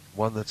groups,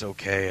 one that's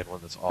okay and one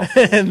that's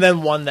awful. And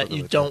then one that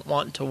you don't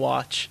want to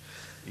watch.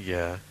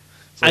 Yeah.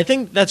 I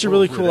think that's a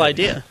really cool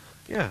idea.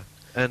 Yeah,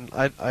 and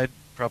I'd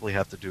probably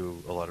have to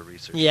do a lot of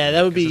research. Yeah,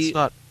 that would be... It's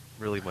not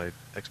really my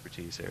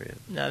expertise area.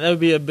 No, that would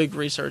be a big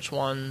research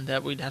one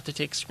that we'd have to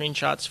take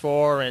screenshots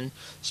for, and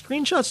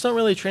screenshots don't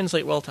really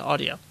translate well to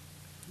audio.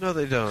 No,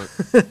 they don't.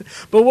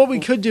 But what we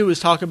could do is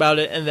talk about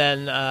it and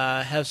then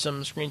have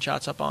some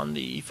screenshots up on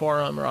the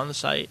forum or on the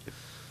site.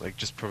 Like,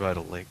 just provide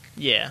a link.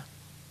 Yeah.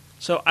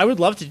 So I would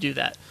love to do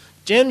that.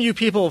 Damn you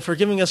people for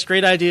giving us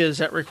great ideas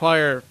that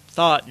require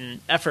thought and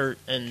effort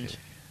and...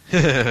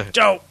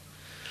 dope!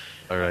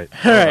 All right.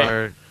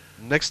 Our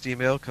next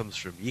email comes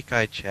from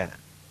Yikai Chan.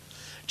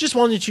 Just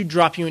wanted to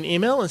drop you an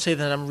email and say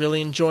that I'm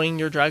really enjoying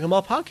your Dragon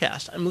Ball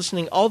podcast. I'm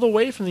listening all the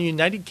way from the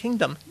United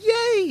Kingdom.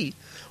 Yay!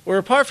 Where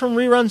apart from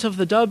reruns of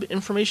the dub,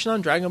 information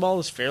on Dragon Ball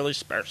is fairly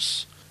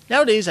sparse.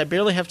 Nowadays, I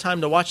barely have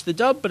time to watch the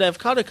dub, but I've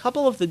caught a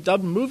couple of the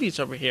dubbed movies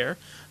over here,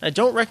 and I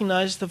don't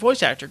recognize the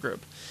voice actor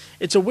group.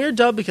 It's a weird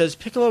dub because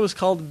Piccolo is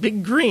called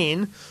Big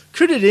Green,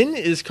 Kuririn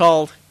is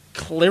called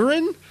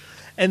Klirin,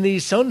 and the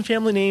Son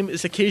family name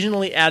is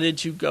occasionally added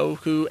to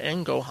Goku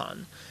and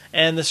Gohan.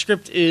 And the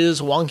script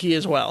is wonky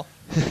as well.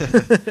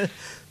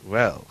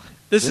 Well,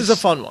 this is a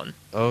fun one.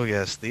 Oh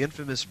yes, the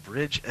infamous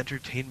Bridge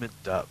Entertainment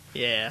dub.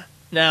 Yeah.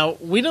 Now,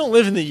 we don't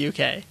live in the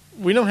UK.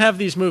 We don't have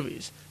these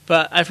movies.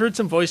 But I've heard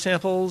some voice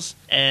samples,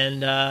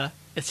 and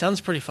it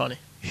sounds pretty funny.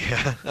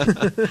 Yeah.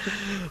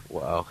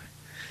 Wow.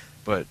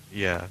 But,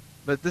 yeah.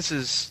 But this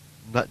is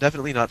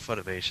definitely not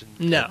Funimation.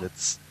 No. And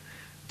it's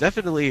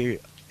definitely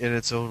in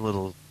its own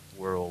little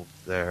world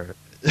there.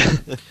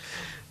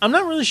 I'm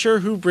not really sure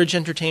who Bridge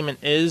Entertainment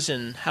is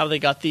and how they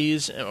got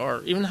these,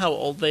 or even how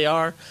old they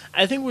are.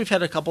 I think we've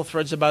had a couple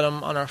threads about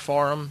them on our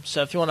forum,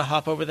 so if you want to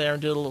hop over there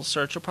and do a little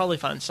search, you'll probably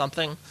find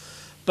something.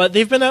 But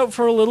they've been out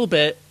for a little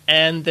bit,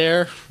 and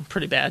they're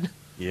pretty bad.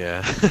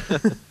 Yeah.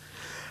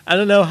 I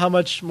don't know how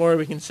much more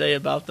we can say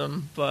about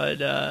them,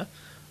 but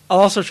I'll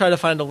also try to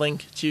find a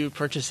link to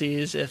purchase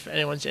these if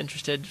anyone's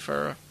interested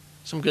for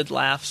some good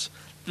laughs.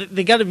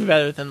 They got to be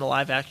better than the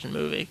live-action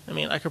movie. I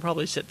mean, I could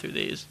probably sit through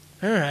these.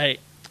 All right.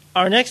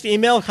 Our next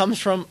email comes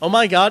from, oh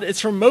my god, it's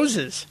from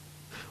Moses.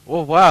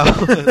 Oh, wow.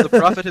 The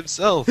prophet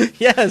himself.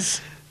 Yes.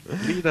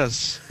 Lead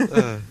us.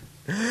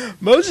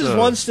 Moses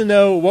wants to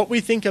know what we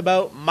think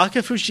about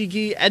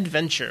Makafushigi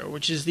Adventure,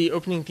 which is the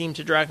opening theme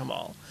to Dragon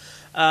Ball.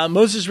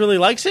 Moses really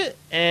likes it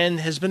and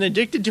has been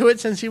addicted to it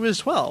since he was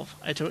 12.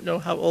 I don't know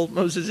how old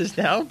Moses is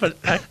now, but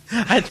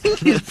I think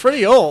he's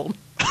pretty old.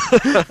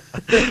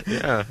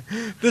 Yeah.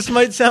 This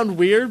might sound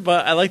weird,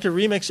 but I like the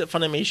remix that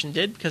Funimation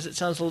did because it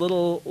sounds a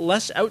little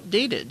less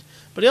outdated.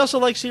 But he also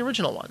likes the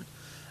original one.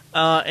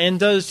 And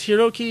does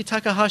Hiroki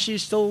Takahashi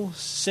still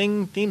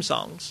sing theme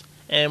songs?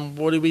 And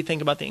what do we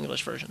think about the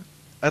English version?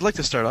 I'd like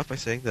to start off by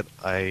saying that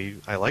I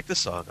like the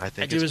song. I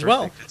think I do it's as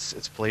perfect. well.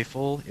 It's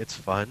playful, it's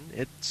fun,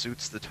 it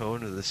suits the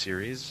tone of the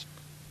series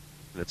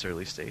in its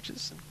early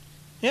stages.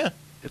 Yeah.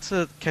 It's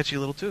a catchy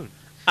little tune.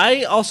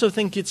 I also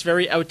think it's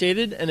very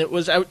outdated, and it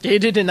was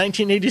outdated in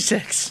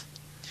 1986.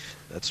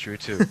 That's true,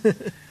 too.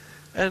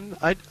 And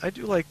I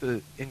do like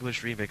the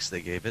English remix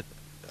they gave it.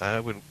 I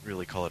wouldn't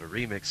really call it a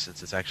remix,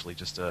 since it's actually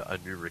just a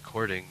new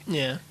recording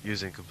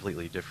using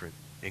completely different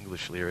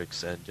English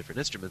lyrics and different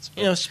instruments.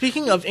 You know,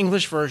 speaking of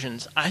English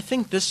versions, I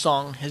think this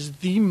song has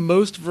the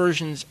most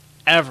versions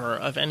ever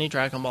of any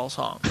Dragon Ball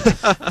song.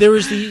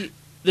 There's the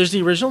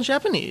original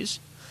Japanese.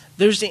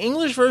 There's the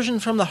English version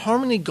from the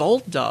Harmony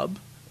Gold dub.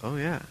 Oh,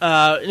 yeah.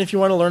 And if you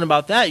want to learn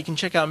about that, you can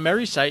check out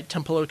Mary's site,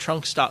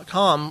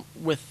 TempoloTrunks.com,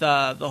 with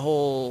the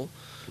whole...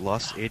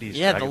 Lost 80s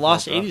Yeah, Dragon the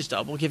Lost Ball 80s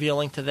dub. We'll give you a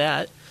link to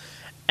that.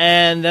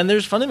 And then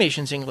there's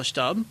Funimation's English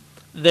dub.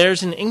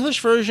 There's an English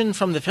version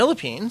from the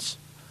Philippines.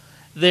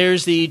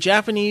 There's the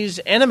Japanese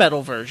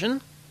Animetal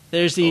version.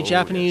 There's the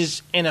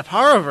Japanese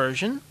Anapara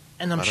version.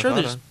 And I'm sure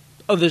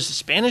there's a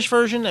Spanish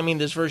version. I mean,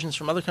 there's versions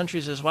from other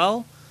countries as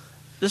well.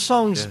 This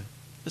song's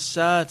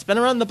it's been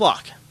around the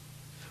block.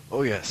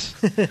 Oh, yes.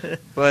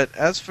 But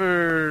as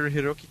for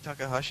Hiroki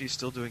Takahashi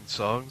still doing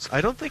songs, I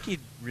don't think he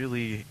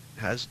really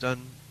has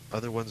done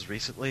other ones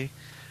recently.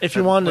 If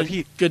you want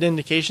a good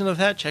indication of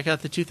that, check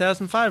out the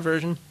 2005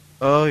 version.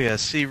 Oh,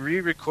 yes. He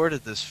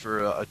re-recorded this for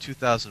a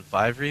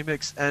 2005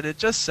 remix, and it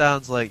just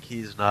sounds like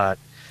he's not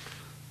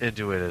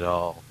into it at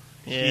all.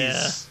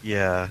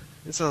 Yeah.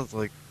 It sounds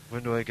like,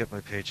 when do I get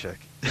my paycheck?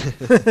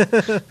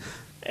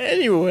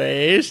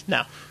 Anyways,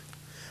 no.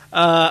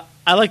 I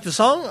like the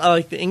song. I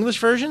like the English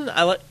version.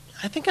 I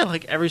think I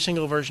like every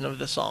single version of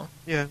this song.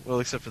 Yeah, well,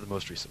 except for the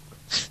most recent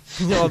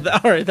one. Well,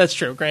 all right, that's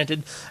true.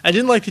 Granted, I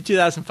didn't like the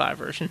 2005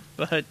 version,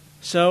 but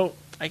so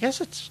I guess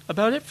that's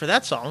about it for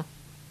that song.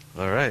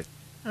 All right.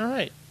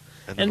 And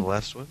then the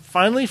last one?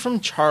 Finally from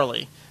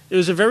Charlie. It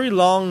was a very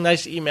long,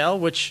 nice email,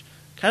 which,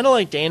 kind of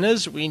like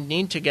Dana's, we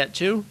need to get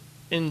to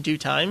in due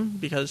time,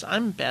 because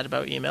I'm bad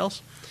about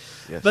emails.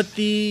 Yes. But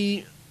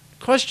the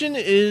question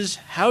is,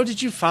 how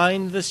did you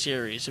find the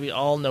series we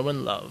all know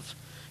and love?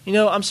 You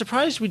know, I'm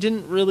surprised we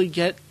didn't really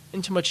get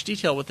into much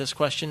detail with this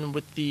question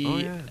with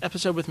the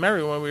episode with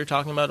Mary when we were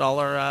talking about all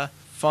our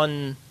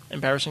fun,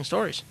 embarrassing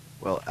stories.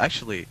 Well,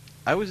 actually,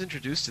 I was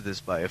introduced to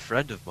this by a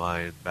friend of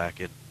mine back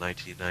in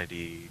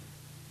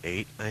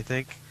 1998, I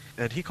think,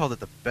 and he called it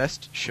the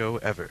best show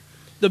ever.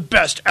 The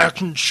best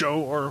action show,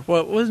 or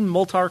what was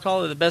Moltar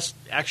call it? The best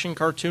action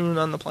cartoon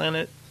on the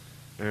planet?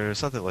 Or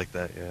something like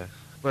that, yeah.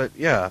 But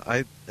yeah,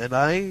 I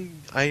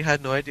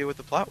had no idea what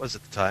the plot was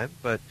at the time,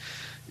 but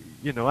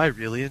you know, I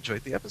really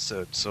enjoyed the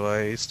episode, so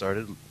I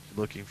started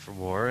looking for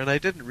more, and I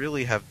didn't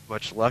really have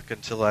much luck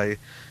until I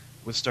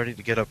was starting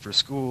to get up for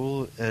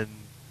school, and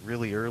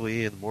really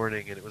early in the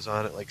morning, and it was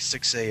on at like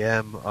 6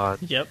 a.m. on,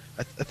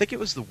 I think it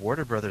was the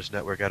Warner Brothers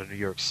network out of New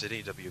York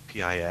City,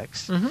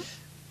 WPIX. Mm-hmm.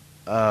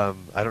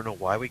 I don't know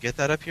why we get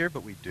that up here,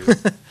 but we do.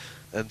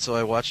 And so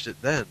I watched it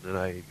then, and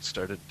I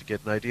started to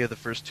get an idea of the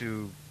first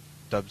two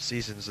dubbed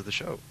seasons of the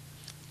show.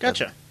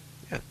 Gotcha.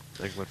 And,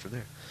 I went from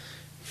there.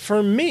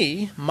 For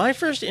me, my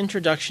first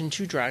introduction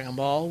to Dragon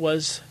Ball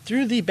was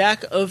through the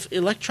back of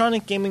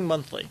Electronic Gaming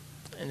Monthly,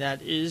 and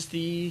that is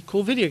the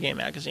cool video game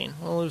magazine.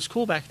 Well, it was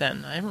cool back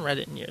then. I haven't read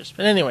it in years.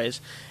 But anyways,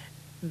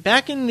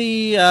 back in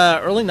the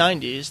early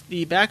 90s,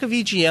 the back of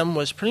EGM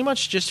was pretty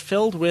much just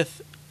filled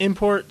with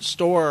import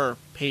store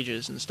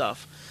pages and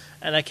stuff.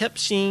 And I kept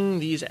seeing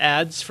these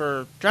ads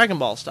for Dragon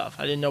Ball stuff.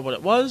 I didn't know what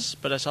it was,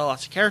 but I saw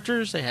lots of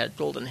characters. They had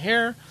golden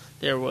hair.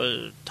 There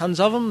were tons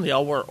of them. They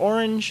all wore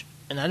orange.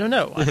 And I don't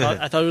know.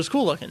 I thought it was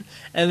cool looking.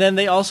 And then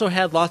they also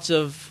had lots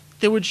of...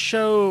 They would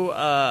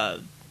show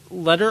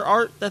letter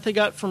art that they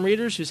got from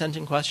readers who sent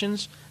in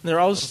questions. And they were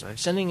always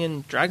sending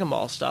in Dragon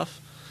Ball stuff.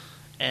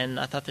 And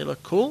I thought they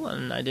looked cool,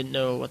 and I didn't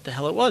know what the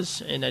hell it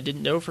was. And I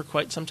didn't know for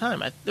quite some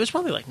time. It was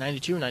probably like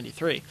 92 or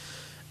 93.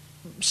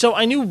 So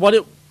I knew what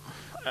it...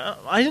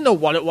 I didn't know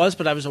what it was,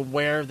 but I was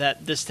aware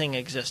that this thing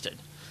existed.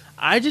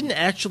 I didn't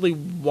actually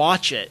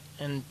watch it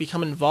and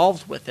become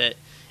involved with it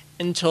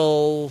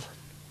until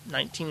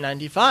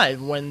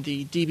 1995, when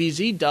the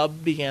DBZ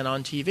dub began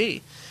on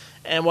TV.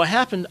 And what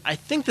happened, I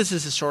think this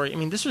is the story. I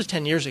mean, this was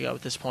 10 years ago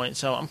at this point,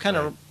 so I'm kind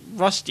of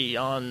rusty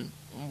on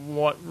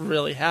what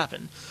really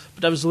happened.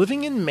 But I was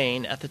living in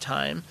Maine at the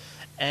time,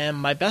 and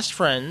my best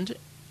friend,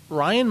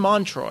 Ryan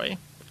Montroy,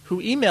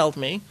 who emailed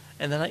me,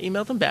 and then I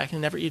emailed him back, and he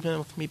never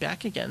emailed me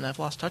back again. I've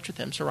lost touch with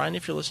him. So, Ryan,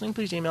 if you're listening,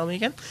 please email me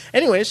again.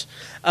 Anyways,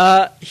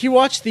 he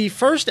watched the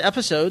first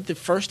episode the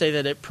first day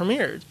that it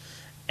premiered.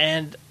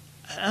 And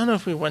I don't know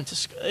if we went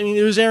to... I mean,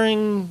 it was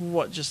airing,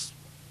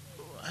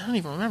 I don't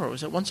even remember.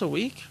 Was it once a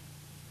week?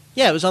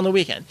 Yeah, it was on the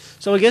weekend.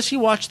 So I guess he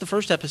watched the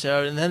first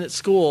episode, and then at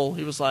school,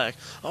 he was like,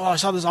 oh, I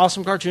saw this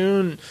awesome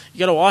cartoon. You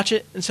got to watch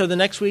it. And so the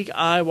next week,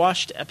 I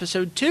watched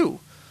episode 2.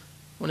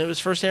 When it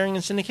was first airing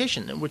in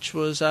syndication, which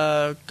was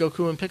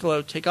Goku and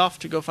Piccolo take off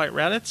to go fight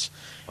Raditz.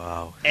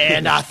 Wow.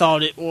 And I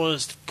thought it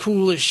was the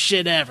coolest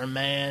shit ever,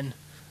 man.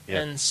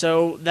 Yep. And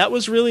so that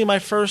was really my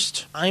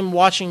first I'm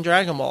watching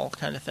Dragon Ball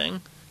kind of thing.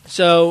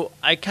 So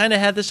I kind of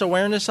had this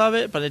awareness of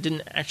it, but I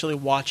didn't actually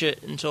watch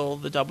it until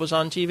the dub was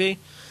on TV.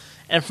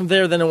 And from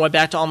there, then I went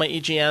back to all my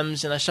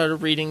EGMs, and I started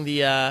reading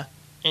I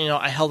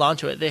held on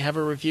to it. They have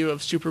a review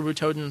of Super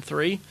Butoden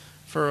 3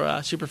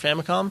 for Super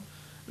Famicom.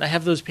 And I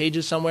have those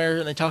pages somewhere,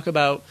 and they talk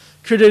about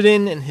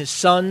Kuririn and his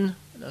son.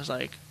 And I was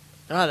like,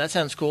 that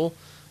sounds cool.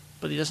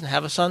 But he doesn't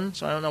have a son,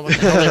 so I don't know what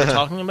the hell they were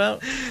talking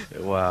about.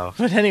 Wow.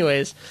 But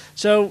anyways,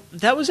 so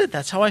that was it.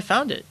 That's how I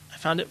found it. I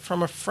found it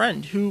from a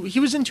friend he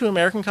was into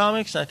American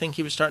comics, and I think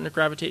he was starting to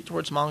gravitate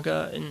towards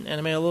manga and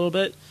anime a little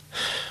bit.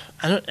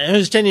 It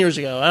was 10 years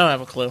ago. I don't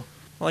have a clue.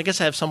 Well, I guess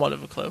I have somewhat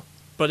of a clue.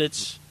 But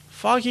it's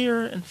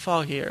foggier and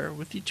foggier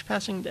with each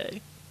passing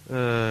day.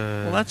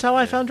 Well, that's how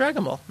I found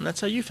Dragon Ball, and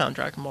that's how you found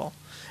Dragon Ball.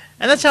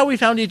 And that's how we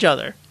found each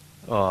other.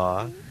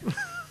 Aw.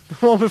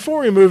 Well,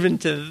 before we move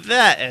into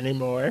that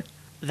anymore,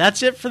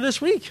 that's it for this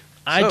week.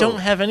 I don't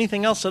have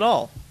anything else at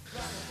all.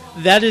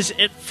 That is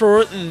it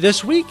for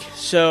this week.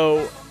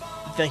 So,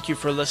 thank you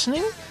for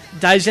listening.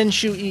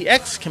 Daizenshuu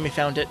EX can be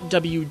found at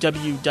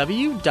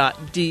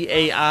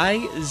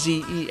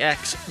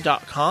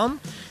www.daizex.com.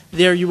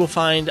 There you will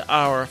find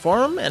our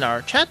forum and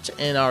our chat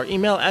and our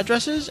email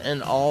addresses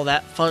and all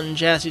that fun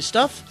jazzy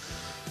stuff.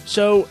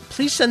 So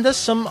please send us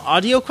some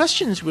audio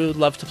questions. We would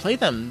love to play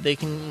them. They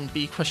can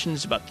be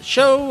questions about the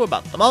show,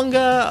 about the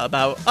manga,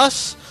 about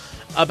us,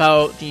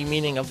 about the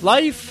meaning of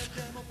life,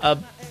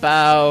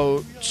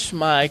 about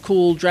my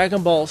cool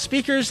Dragon Ball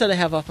speakers that I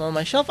have up on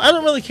my shelf. I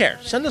don't really care.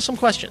 Send us some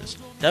questions.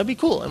 That would be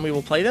cool, and we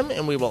will play them,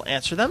 and we will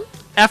answer them.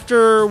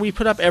 After we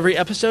put up every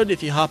episode,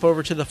 if you hop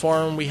over to the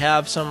forum, we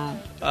have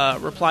some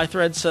reply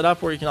threads set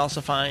up where you can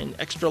also find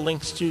extra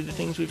links to the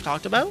things we've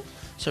talked about.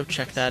 So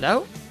check that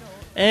out.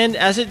 And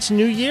as it's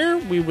New Year,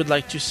 we would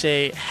like to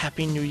say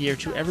Happy New Year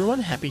to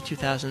everyone. Happy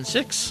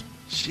 2006.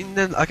 新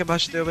年明けま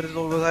しておめで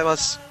とうございま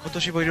す。今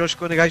年もよろし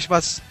くお願いし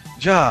ます。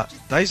じゃあ、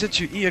大絶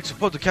中 EX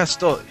ポッドキャス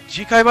ト、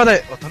次回ま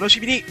でお楽し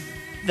みに。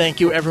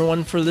Thank you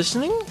everyone for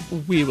listening.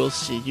 We will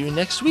see you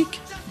next week.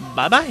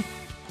 Bye bye.